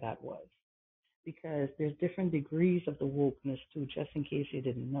nightmare that was. Because there's different degrees of the wokeness too, just in case you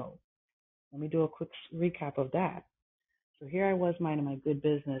didn't know. Let me do a quick recap of that. So here I was minding my good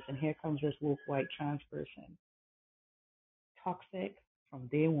business, and here comes this woke white trans person. Toxic from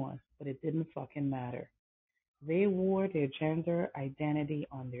day one, but it didn't fucking matter. They wore their gender identity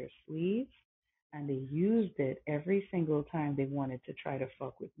on their sleeves, and they used it every single time they wanted to try to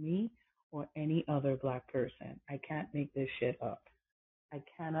fuck with me or any other black person. I can't make this shit up. I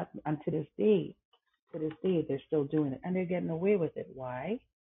cannot, and to this day, they're still doing it, and they're getting away with it. Why?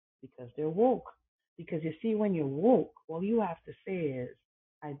 Because they're woke. Because you see, when you're woke, all you have to say is,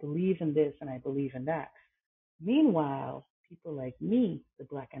 "I believe in this and I believe in that." Meanwhile, people like me, the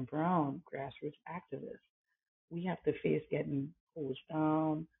black and brown grassroots activists, we have to face getting hosed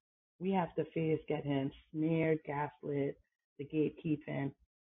down. We have to face getting smeared, gaslit, the gatekeeping,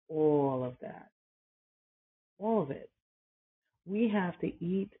 all of that, all of it. We have to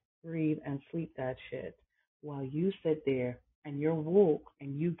eat, breathe, and sleep that shit while you sit there and you're woke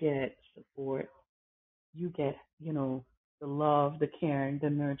and you get support, you get, the love, the caring, the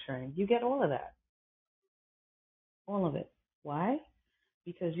nurturing. You get all of that, all of it. Why?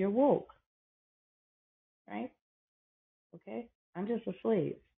 Because you're woke, right? Okay? I'm just a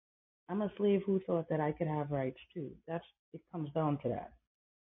slave. I'm a slave who thought that I could have rights too. It comes down to that.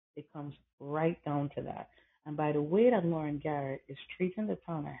 It comes right down to that. And by the way that Lauren Garrett is treating the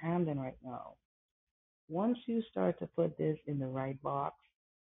town of Hamden right now, once you start to put this in the right box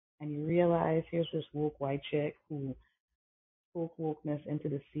and you realize here's this woke white chick who spoke wokeness into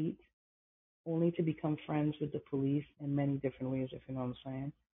the seat only to become friends with the police in many different ways, if you know what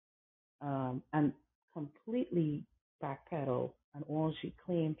I'm saying, and completely backpedal on all she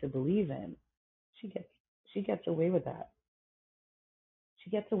claimed to believe in, she gets she gets away with that. She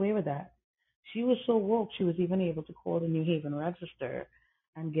gets away with that. She was so woke she was even able to call the New Haven Register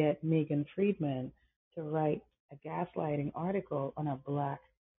and get Megan Friedman to write a gaslighting article on a black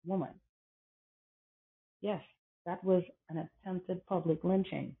woman. Yes, that was an attempted public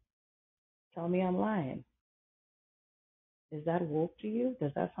lynching. Tell me I'm lying. Is that woke to you?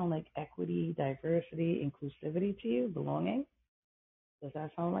 Does that sound like equity, diversity, inclusivity to you? Belonging? Does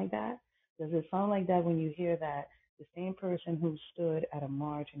that sound like that? Does it sound like that when you hear that the same person who stood at a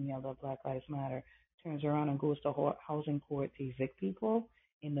march and yelled out Black Lives Matter turns around and goes to housing court to evict people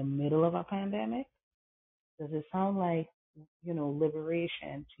in the middle of a pandemic? Does it sound like,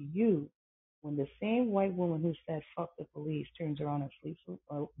 liberation to you when the same white woman who said fuck the police turns around and sleeps with,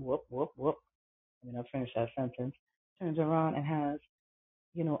 oh, whoop, whoop, whoop. I mean, I'll finish that sentence. Turns around and has,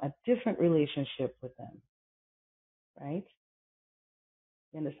 a different relationship with them, right?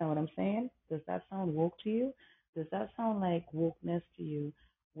 You understand what I'm saying? Does that sound woke to you? Does that sound like wokeness to you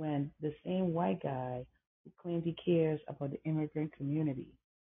when the same white guy who claims he cares about the immigrant community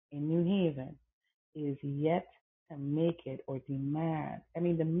in New Haven is yet to make it or demand, I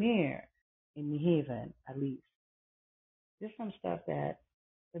mean, the mayor in New Haven, at least, there's some stuff that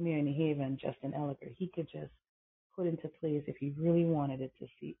the mayor in New Haven, Justin Elicker, he could just put into place if he really wanted it to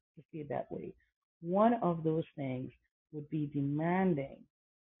see it that way. One of those things would be demanding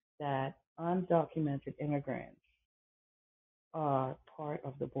that undocumented immigrants are part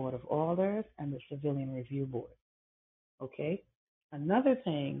of the Board of Alders and the Civilian Review Board. Okay? Another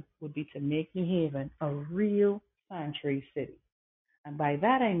thing would be to make New Haven a real sanctuary city. And by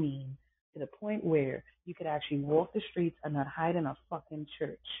that I mean to the point where you could actually walk the streets and not hide in a fucking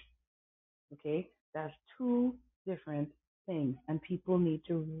church. Okay? That's two different things. And people need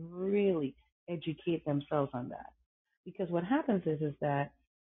to really educate themselves on that. Because what happens is that,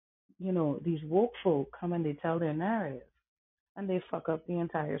 these woke folk come and they tell their narrative and they fuck up the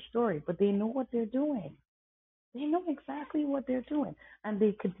entire story. But they know what they're doing. They know exactly what they're doing. And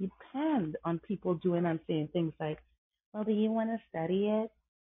they could depend on people doing and saying things like, well, do you want to study it?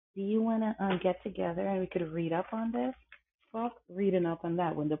 Do you want to get together and we could read up on this? Fuck reading up on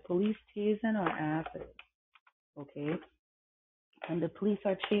that. When the police tasing our asses, okay, and the police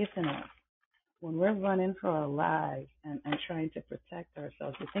are chasing us, when we're running for our lives and trying to protect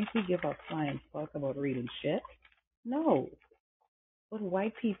ourselves, you think we give a flying fuck about reading shit? No. But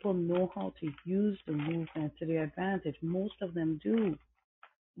white people know how to use the movement to their advantage. Most of them do.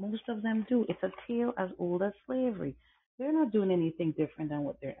 Most of them do. It's a tale as old as slavery. They're not doing anything different than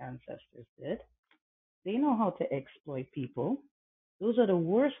what their ancestors did. They know how to exploit people. Those are the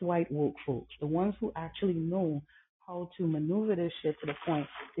worst white woke folks, the ones who actually know how to maneuver this shit to the point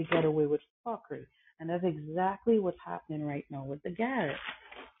to get away with fuckery. And that's exactly what's happening right now with the Garrett.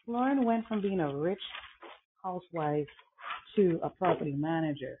 Lauren went from being a rich housewife to a property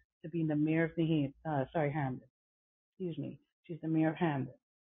manager to being the mayor of Hamden. Excuse me. She's the mayor of Hamden,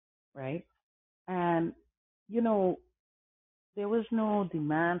 right? And, you know, there was no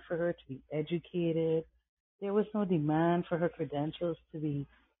demand for her to be educated. There was no demand for her credentials to be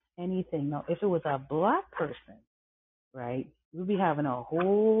anything. Now, if it was a black person, right, we'd be having a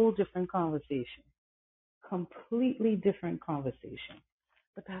whole different conversation, completely different conversation.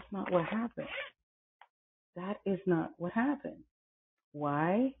 But that's not what happened. That is not what happened.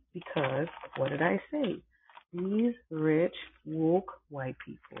 Why? Because, what did I say? These rich, woke white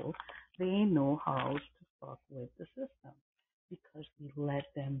people, they know how to fuck with the system because we let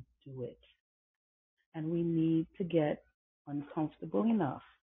them do it. And we need to get uncomfortable enough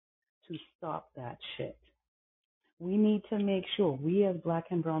to stop that shit. We need to make sure, we as black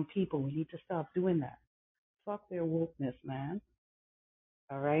and brown people, we need to stop doing that. Fuck their wokeness, man.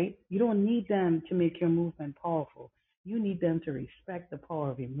 All right? You don't need them to make your movement powerful. You need them to respect the power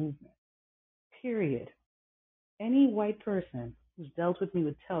of your movement. Period. Any white person who's dealt with me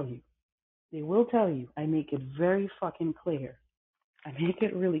would tell you. They will tell you. I make it very fucking clear. I make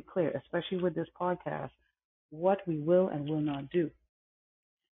it really clear, especially with this podcast, what we will and will not do.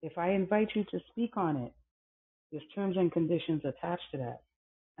 If I invite you to speak on it, there's terms and conditions attached to that.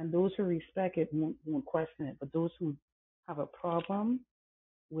 And those who respect it won't question it. But those who have a problem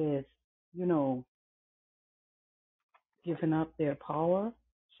with, you know, giving up their power,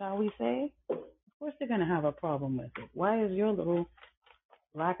 shall we say, of course they're going to have a problem with it. Why is your little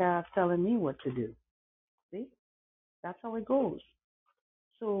black ass telling me what to do? See? That's how it goes.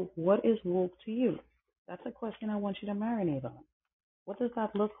 So what is woke to you? That's a question I want you to marinate on. What does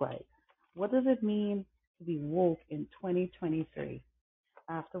that look like? What does it mean to be woke in 2023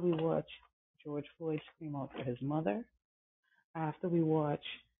 after we watch George Floyd scream out for his mother, after we watch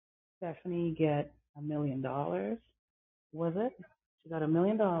Stephanie get $1 million? Was it? She got $1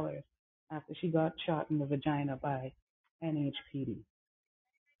 million after she got shot in the vagina by NHPD.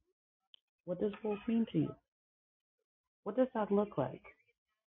 What does woke mean to you? What does that look like?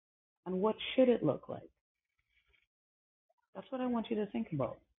 And what should it look like? That's what I want you to think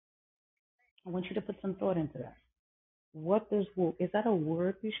about. I want you to put some thought into that. What does woke, is that a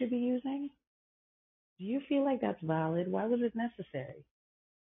word we should be using? Do you feel like that's valid? Why was it necessary?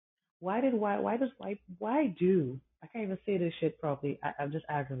 Why does why do I can't even say this shit properly. I'm just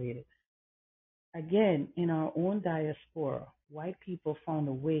aggravated. Again, in our own diaspora, white people found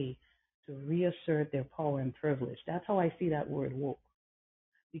a way to reassert their power and privilege. That's how I see that word woke.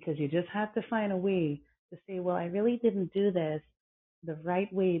 Because you just have to find a way to say, well, I really didn't do this the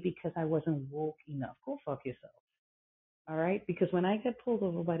right way because I wasn't woke enough. Go fuck yourself. All right? Because when I get pulled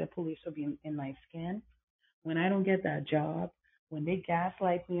over by the police for being in my skin, when I don't get that job, when they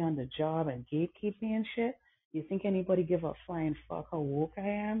gaslight me on the job and gatekeep me and shit, you think anybody give a flying fuck how woke I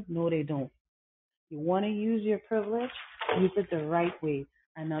am? No, they don't. You want to use your privilege? Use it the right way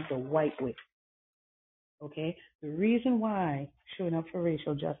and not the white way. Okay? The reason why showing up for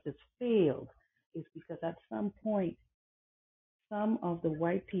racial justice failed is because at some point, some of the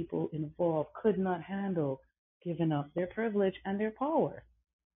white people involved could not handle giving up their privilege and their power.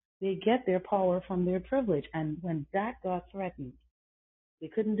 They get their power from their privilege. And when that got threatened, they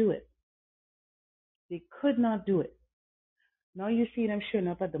couldn't do it. They could not do it. Now you see them showing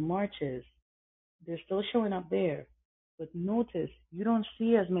up at the marches. They're still showing up there. But notice you don't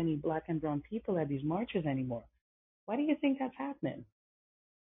see as many black and brown people at these marches anymore. Why do you think that's happening?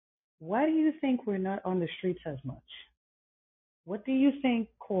 Why do you think we're not on the streets as much? What do you think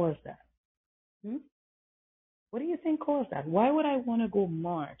caused that? Hmm? What do you think caused that? Why would I want to go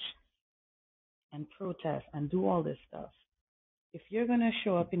march and protest and do all this stuff if you're going to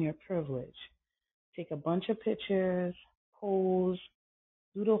show up in your privilege, take a bunch of pictures, pose,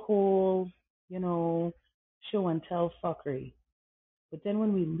 do the whole, you know, show and tell fuckery. But then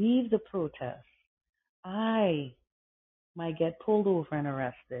when we leave the protest, I might get pulled over and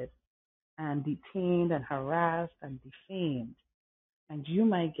arrested and detained and harassed and defamed. And you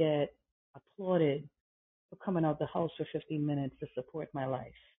might get applauded for coming out the house for 15 minutes to support my life.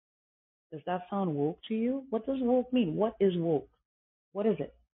 Does that sound woke to you? What does woke mean? What is woke? What is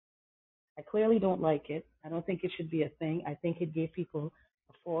it? I clearly don't like it. I don't think it should be a thing. I think it gave people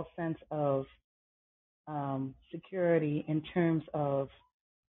a false sense of security in terms of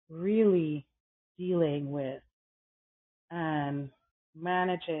really dealing with and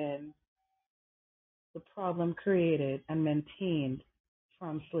managing the problem created and maintained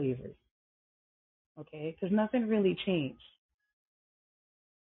from slavery. Okay? Because nothing really changed,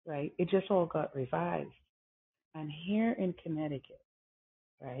 right? It just all got revised. And here in Connecticut,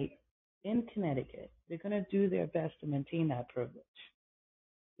 right? In Connecticut, they're going to do their best to maintain that privilege.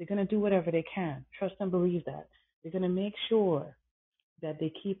 They're going to do whatever they can. Trust and believe that. They're going to make sure that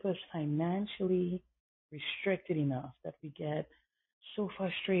they keep us financially restricted enough that we get so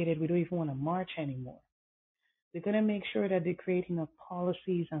frustrated we don't even want to march anymore. They're going to make sure that they create enough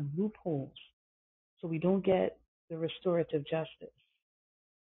policies and loopholes so we don't get the restorative justice,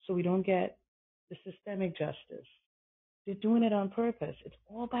 so we don't get the systemic justice. They're doing it on purpose. It's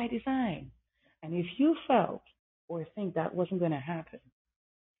all by design. And if you felt or think that wasn't going to happen,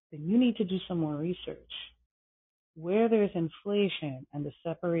 then you need to do some more research. Where there's inflation and the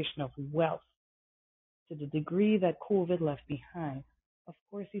separation of wealth to the degree that COVID left behind, of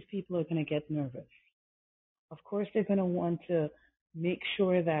course, these people are going to get nervous. Of course, they're going to want to make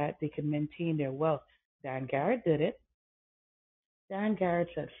sure that they can maintain their wealth. Dan Garrett did it. Dan Garrett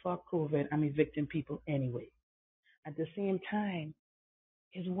said, fuck COVID, I'm evicting people anyway. At the same time,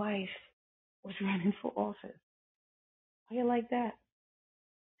 his wife was running for office. How you like that?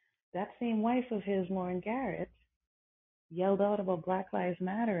 That same wife of his, Lauren Garrett, yelled out about Black Lives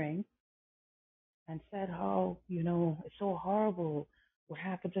Mattering and said how, it's so horrible what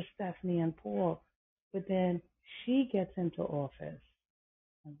happened to Stephanie and Paul. But then she gets into office.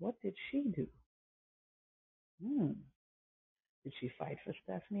 And what did she do? Hmm. Did she fight for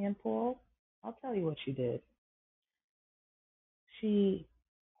Stephanie and Paul? I'll tell you what she did. She,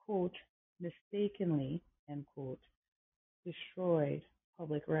 quote, mistakenly, end quote, destroyed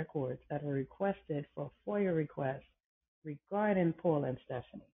public records that were requested for FOIA requests regarding Paul and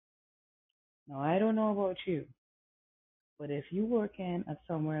Stephanie. Now, I don't know about you, but if you work in at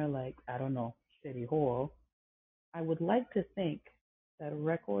somewhere like, I don't know, City Hall, I would like to think that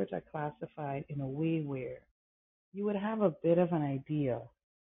records are classified in a way where you would have a bit of an idea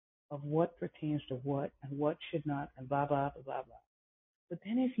of what pertains to what and what should not, and blah, blah, blah, blah, blah. But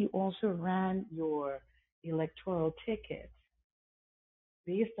then if you also ran your electoral ticket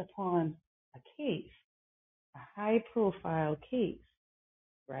based upon a case, a high profile case,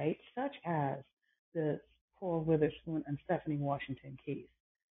 right? Such as the Paul Witherspoon and Stephanie Washington case.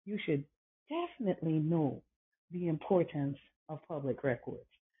 You should definitely know the importance of public records.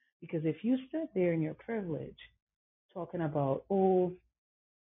 Because if you sit there in your privilege talking about, oh,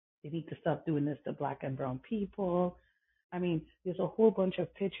 they need to stop doing this to black and brown people. I mean, there's a whole bunch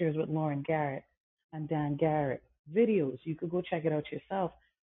of pictures with Lauren Garrett and Dan Garrett, videos. You could go check it out yourself.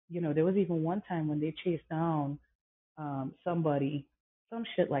 There was even one time when they chased down somebody, some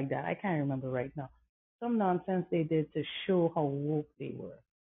shit like that. I can't remember right now. Some nonsense they did to show how woke they were.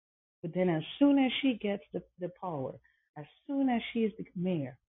 But then as soon as she gets the power, as soon as she is the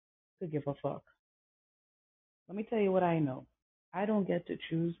mayor, could give a fuck. Let me tell you what I know. I don't get to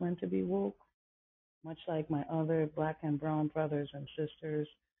choose when to be woke, much like my other black and brown brothers and sisters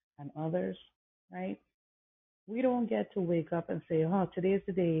and others, right? We don't get to wake up and say, "Oh, today's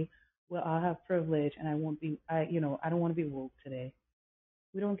the day where I'll have privilege and I won't be, I don't want to be woke today."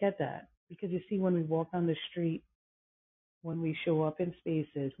 We don't get that because you see, when we walk on the street, when we show up in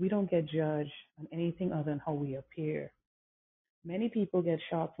spaces, we don't get judged on anything other than how we appear. Many people get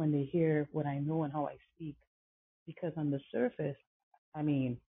shocked when they hear what I know and how I speak because on the surface, I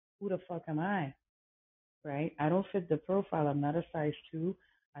mean, who the fuck am I? Right? I don't fit the profile. I'm not a size 2.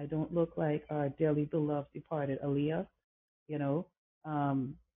 I don't look like our dearly beloved departed Aaliyah. You know,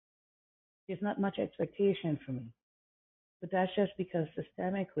 um, there's not much expectation for me. But that's just because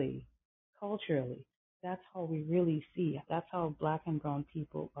systemically, culturally, that's how we really see. That's how black and brown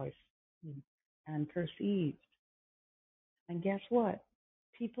people are seen and perceived. And guess what?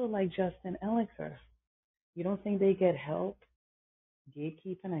 People like Justin Elliker, you don't think they get help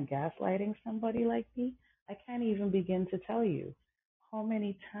gatekeeping and gaslighting somebody like me? I can't even begin to tell you how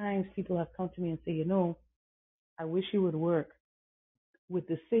many times people have come to me and say, I wish you would work with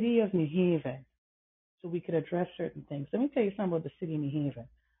the city of New Haven so we could address certain things. Let me tell you something about the city of New Haven.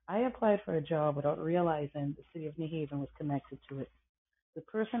 I applied for a job without realizing the city of New Haven was connected to it. The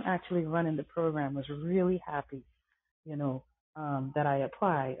person actually running the program was really happy, you know, that I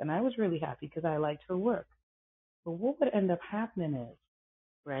applied, and I was really happy because I liked her work. But what would end up happening is,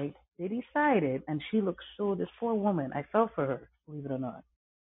 right? They decided, and she looked so, this poor woman, I felt for her, believe it or not.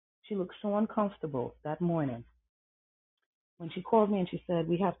 She looked so uncomfortable that morning when she called me and she said,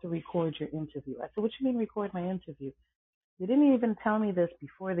 "We have to record your interview." I said, "What you mean record my interview?" They didn't even tell me this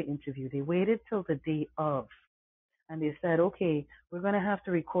before the interview. They waited till the day of. And they said, "Okay, we're going to have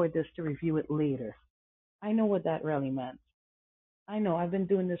to record this to review it later." I know what that really meant. I know. I've been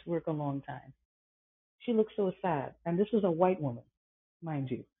doing this work a long time. She looked so sad. And this was a white woman, mind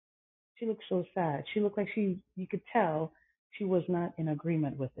you. She looked so sad. She looked like you could tell she was not in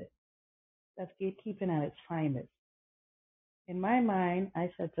agreement with it. That's gatekeeping at its finest. In my mind,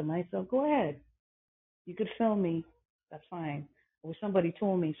 I said to myself, go ahead. You could film me. That's fine. Or somebody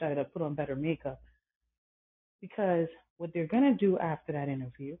told me so I had to put on better makeup. Because what they're going to do after that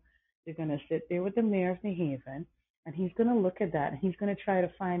interview, they're going to sit there with the mayor of New Haven, and he's going to look at that, and he's going to try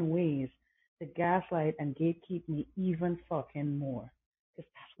to find ways to gaslight and gatekeep me even fucking more. Because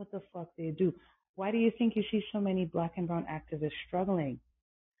that's what the fuck they do. Why do you think you see so many black and brown activists struggling?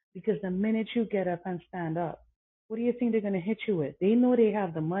 Because the minute you get up and stand up, what do you think they're going to hit you with? They know they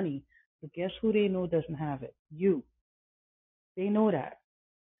have the money, but guess who they know doesn't have it? You. They know that.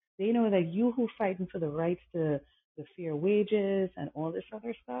 They know that you who fighting for the rights to the fair wages and all this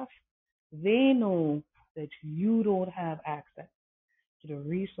other stuff, they know that you don't have access to the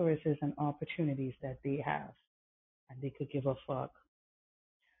resources and opportunities that they have, and they could give a fuck.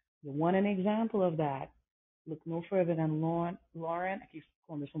 You want an example of that? Look no further than Lauren. I keep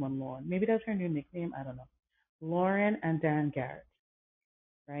calling this woman Lauren. Maybe that's her new nickname. I don't know. Lauren and Dan Garrett,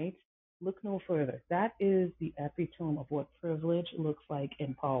 right? Look no further. That is the epitome of what privilege looks like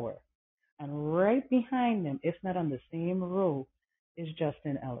in power. And right behind them, if not on the same row, is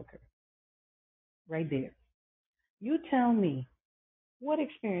Justin Elliker. Right there. You tell me, what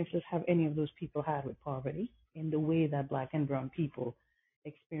experiences have any of those people had with poverty in the way that black and brown people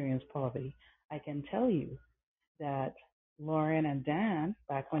experience poverty? I can tell you that Lauren and Dan,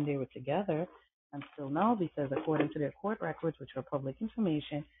 back when they were together, and still now, because according to their court records, which are public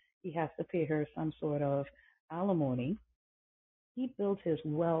information, he has to pay her some sort of alimony. He built his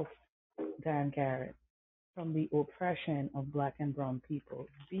wealth, Dan Garrett, from the oppression of black and brown people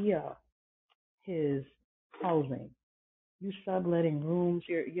via his housing. You subletting rooms.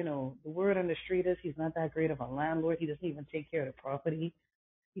 The word on the street is he's not that great of a landlord. He doesn't even take care of the property.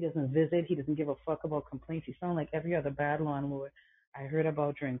 He doesn't visit. He doesn't give a fuck about complaints. He sounds like every other bad landlord I heard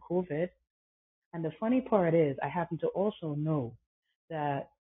about during COVID. And the funny part is, I happen to also know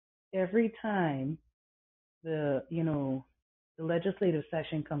that every time the the legislative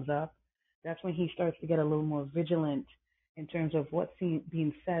session comes up, that's when he starts to get a little more vigilant in terms of what's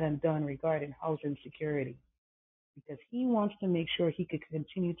being said and done regarding housing security, because he wants to make sure he could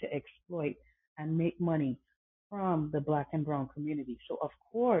continue to exploit and make money from the black and brown community. So, of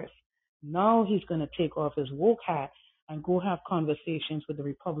course, now he's going to take off his woke hat and go have conversations with the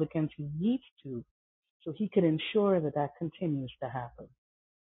Republicans he needs to so he could ensure that that continues to happen.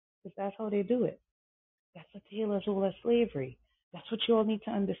 Because that's how they do it. That's a tale as old as slavery. That's what you all need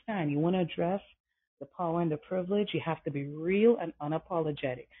to understand. You want to address the power and the privilege, you have to be real and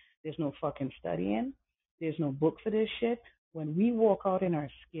unapologetic. There's no fucking studying. There's no book for this shit. When we walk out in our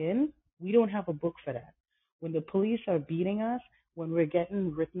skin, we don't have a book for that. When the police are beating us, when we're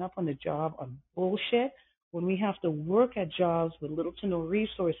getting written up on the job on bullshit, when we have to work at jobs with little to no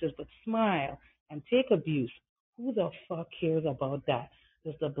resources but smile and take abuse, who the fuck cares about that?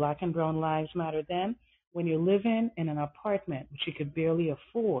 Does the black and brown lives matter then? When you're living in an apartment which you could barely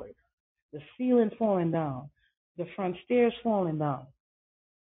afford, the ceiling falling down, the front stairs falling down,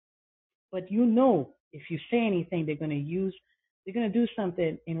 but you know if you say anything, they're going to do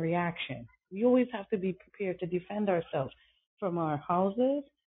something in reaction. We always have to be prepared to defend ourselves from our houses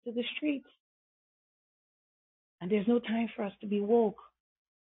to the streets. And there's no time for us to be woke.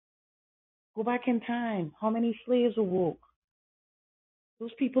 Go back in time. How many slaves were woke?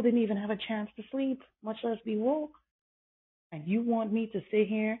 Those people didn't even have a chance to sleep, much less be woke. And you want me to sit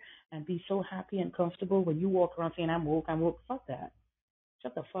here and be so happy and comfortable when you walk around saying, I'm woke, I'm woke? Fuck that.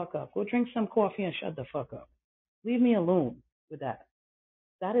 Shut the fuck up. Go drink some coffee and shut the fuck up. Leave me alone with that.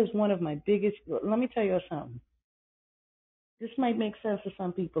 That is one of my biggest. Let me tell you something. This might make sense to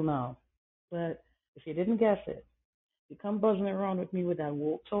some people now, but if you didn't guess it, you come buzzing around with me with that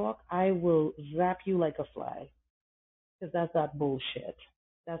woke talk, I will zap you like a fly. Because that's that bullshit.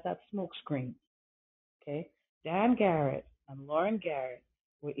 That's that smoke screen. Okay? Dan Garrett and Lauren Garrett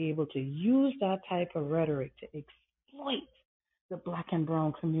were able to use that type of rhetoric to exploit the black and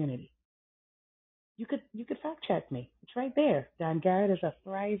brown community. You could fact check me. It's right there. Dan Garrett is a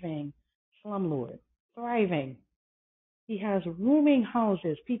thriving slumlord. Thriving. He has rooming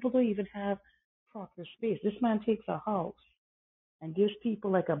houses. People don't even have proper space. This man takes a house and gives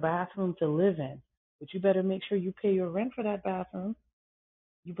people like a bathroom to live in. But you better make sure you pay your rent for that bathroom.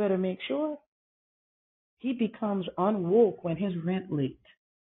 You better make sure. He becomes unwoke when his rent late.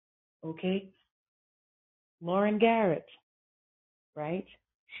 Okay? Lauren Garrett, right?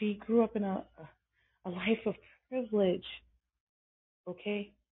 She grew up in a life of privilege.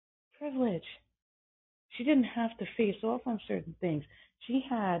 Okay? Privilege. She didn't have to face off on certain things. She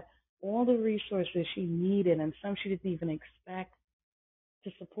had all the resources she needed, and some she didn't even expect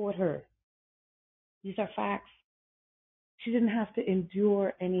to support her. These are facts. She didn't have to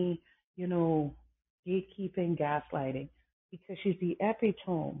endure any, gatekeeping, gaslighting, because she's the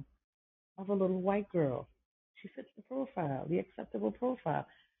epitome of a little white girl. She fits the profile, the acceptable profile.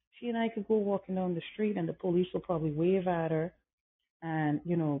 She and I could go walking down the street, and the police will probably wave at her and,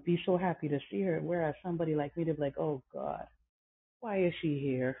 be so happy to see her. Whereas somebody like me, they'd be like, oh, God, why is she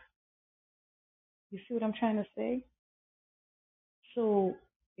here? You see what I'm trying to say? So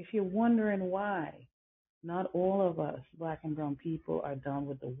if you're wondering why not all of us, black and brown people, are down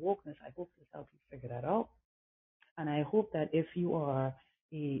with the wokeness, I hope this helps you figure that out. And I hope that if you are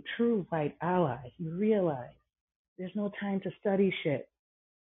a true white ally, you realize there's no time to study shit.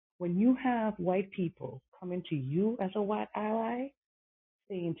 When you have white people coming to you as a white ally,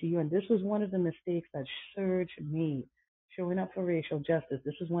 saying to you, and this was one of the mistakes that Surge made, showing up for racial justice.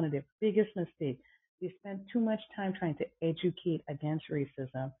 This was one of their biggest mistakes. They spent too much time trying to educate against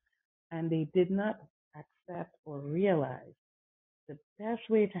racism, and they did not accept or realize the best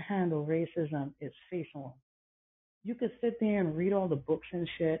way to handle racism is face on. You could sit there and read all the books and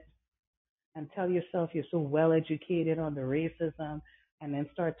shit and tell yourself you're so well educated on the racism and then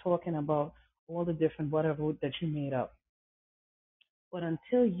start talking about all the different whatever that you made up. But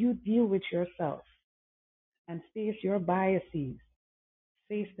until you deal with yourself and face your biases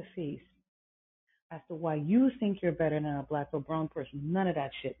face to face as to why you think you're better than a black or brown person, none of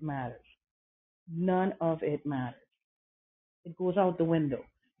that shit matters. None of it matters. It goes out the window.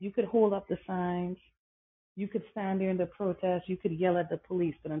 You could hold up the signs. You could stand there in the protest. You could yell at the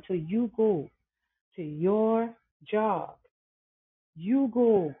police. But until you go to your job, you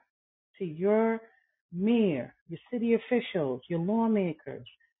go to your mayor, your city officials, your lawmakers,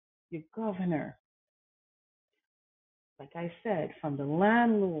 your governor, like I said, from the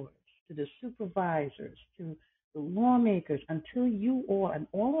landlords to the supervisors to the lawmakers, until you all, and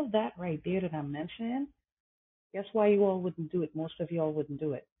all of that right there that I'm mentioning, guess why you all wouldn't do it? Most of you all wouldn't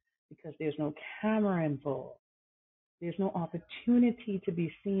do it because there's no camera involved. There's no opportunity to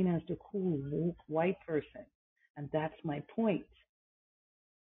be seen as the cool, woke white person. And that's my point.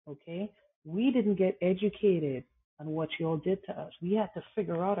 Okay? We didn't get educated on what y'all did to us. We had to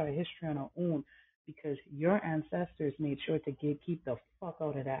figure out our history on our own because your ancestors made sure to keep the fuck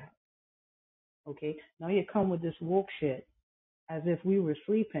out of that. Okay? Now you come with this woke shit as if we were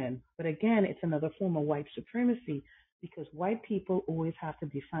sleeping. But again, it's another form of white supremacy because white people always have to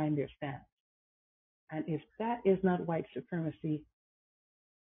define their stance. And if that is not white supremacy,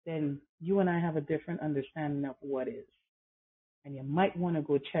 then you and I have a different understanding of what is. And you might want to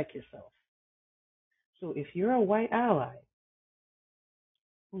go check yourself. So if you're a white ally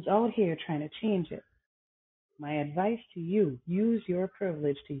who's out here trying to change it, my advice to you, use your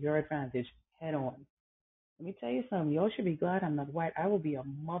privilege to your advantage head on. Let me tell you something. Y'all should be glad I'm not white. I would be a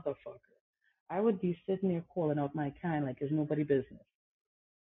motherfucker. I would be sitting there calling out my kind like it's nobody business.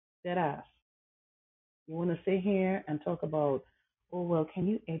 Dead ass. You want to sit here and talk about, oh, well, can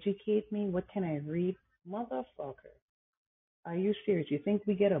you educate me? What can I read? Motherfucker. Are you serious? You think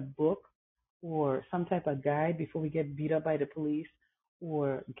we get a book or some type of guide before we get beat up by the police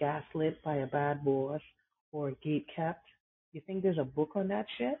or gaslit by a bad boss or gate kept? You think there's a book on that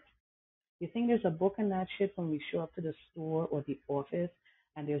shit? You think there's a book on that shit when we show up to the store or the office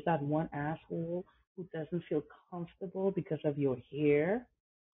and there's that one asshole who doesn't feel comfortable because of your hair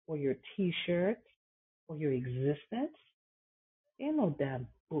or your t-shirt or your existence? Ain't no damn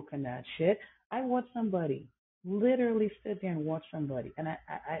book on that shit. I watch somebody literally sit there and watch somebody, and I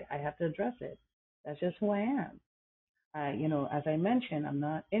have to address it. That's just who I am. As I mentioned, I'm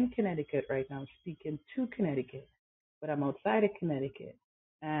not in Connecticut right now. I'm speaking to Connecticut, but I'm outside of Connecticut.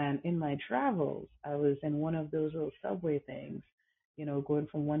 And in my travels, I was in one of those little subway things, going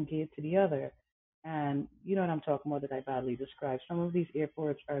from one gate to the other. And you know what I'm talking about that I badly described. Some of these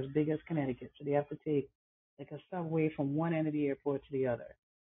airports are as big as Connecticut, so they have to take like a subway from one end of the airport to the other.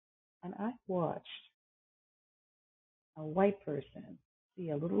 And I watched a white person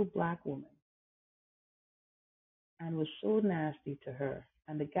see a little black woman and was so nasty to her.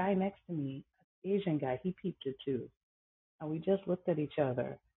 And the guy next to me, Asian guy, he peeped it too. And we just looked at each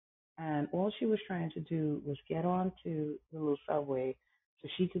other. And all she was trying to do was get onto the little subway so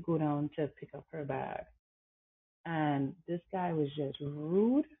she could go down to pick up her bag. And this guy was just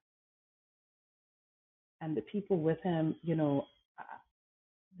rude. And the people with him, this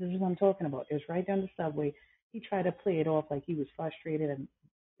is what I'm talking about. It was right down the subway. He tried to play it off like he was frustrated and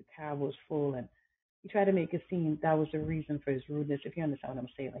the cab was full, and he tried to make it seem that was the reason for his rudeness. If you understand what I'm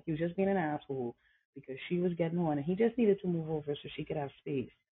saying, like he was just being an asshole because she was getting on, and he just needed to move over so she could have space.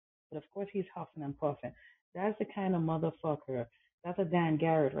 But of course, he's huffing and puffing. That's the kind of motherfucker. That's a Dan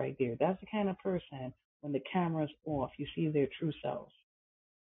Garrett right there. That's the kind of person when the camera's off, you see their true selves.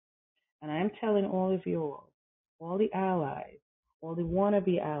 And I'm telling all of you all the allies, all the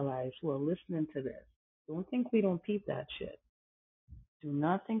wannabe allies who are listening to this, don't think we don't peep that shit. Do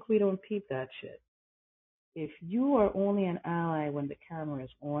not think we don't peep that shit. If you are only an ally when the camera is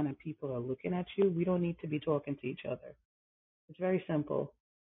on and people are looking at you, we don't need to be talking to each other. It's very simple.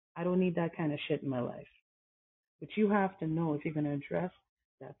 I don't need that kind of shit in my life. But you have to know if you're going to address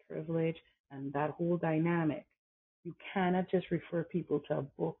that privilege and that whole dynamic, you cannot just refer people to a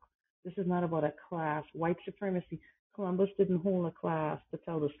book. This is not about a class. White supremacy. Columbus didn't hold a class to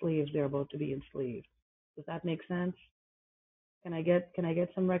tell the slaves they're about to be enslaved. Does that make sense? Can I get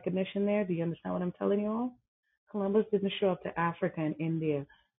some recognition there? Do you understand what I'm telling you all? Columbus didn't show up to Africa and India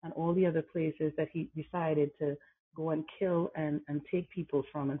and all the other places that he decided to go and kill and take people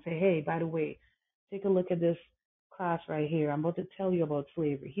from and say, hey, by the way, take a look at this class right here. I'm about to tell you about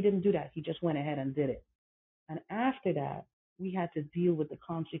slavery. He didn't do that. He just went ahead and did it. And after that, we had to deal with the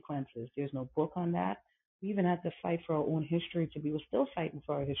consequences. There's no book on that. We even had to fight for our own history to be. We're still fighting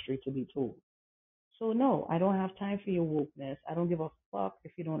for our history to be told. So no, I don't have time for your wokeness. I don't give a fuck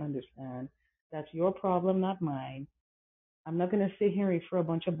if you don't understand. That's your problem, not mine. I'm not gonna sit here and refer a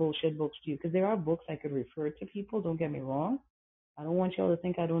bunch of bullshit books to you because there are books I could refer to people. Don't get me wrong. I don't want y'all to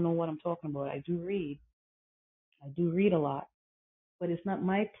think I don't know what I'm talking about. I do read. I do read a lot, but it's not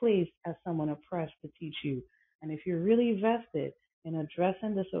my place as someone oppressed to teach you. And if you're really vested in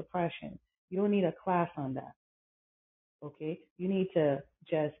addressing this oppression, you don't need a class on that. Okay? You need to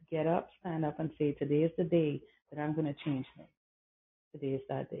just get up, stand up, and say, today is the day that I'm going to change things. Today is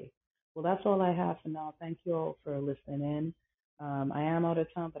that day. Well, that's all I have for now. Thank you all for listening in. I am out of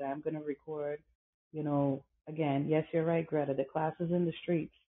town, but I'm going to record. Again, yes, you're right, Greta. The class is in the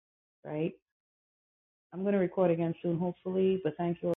streets, right? I'm going to record again soon, hopefully. But thank you all.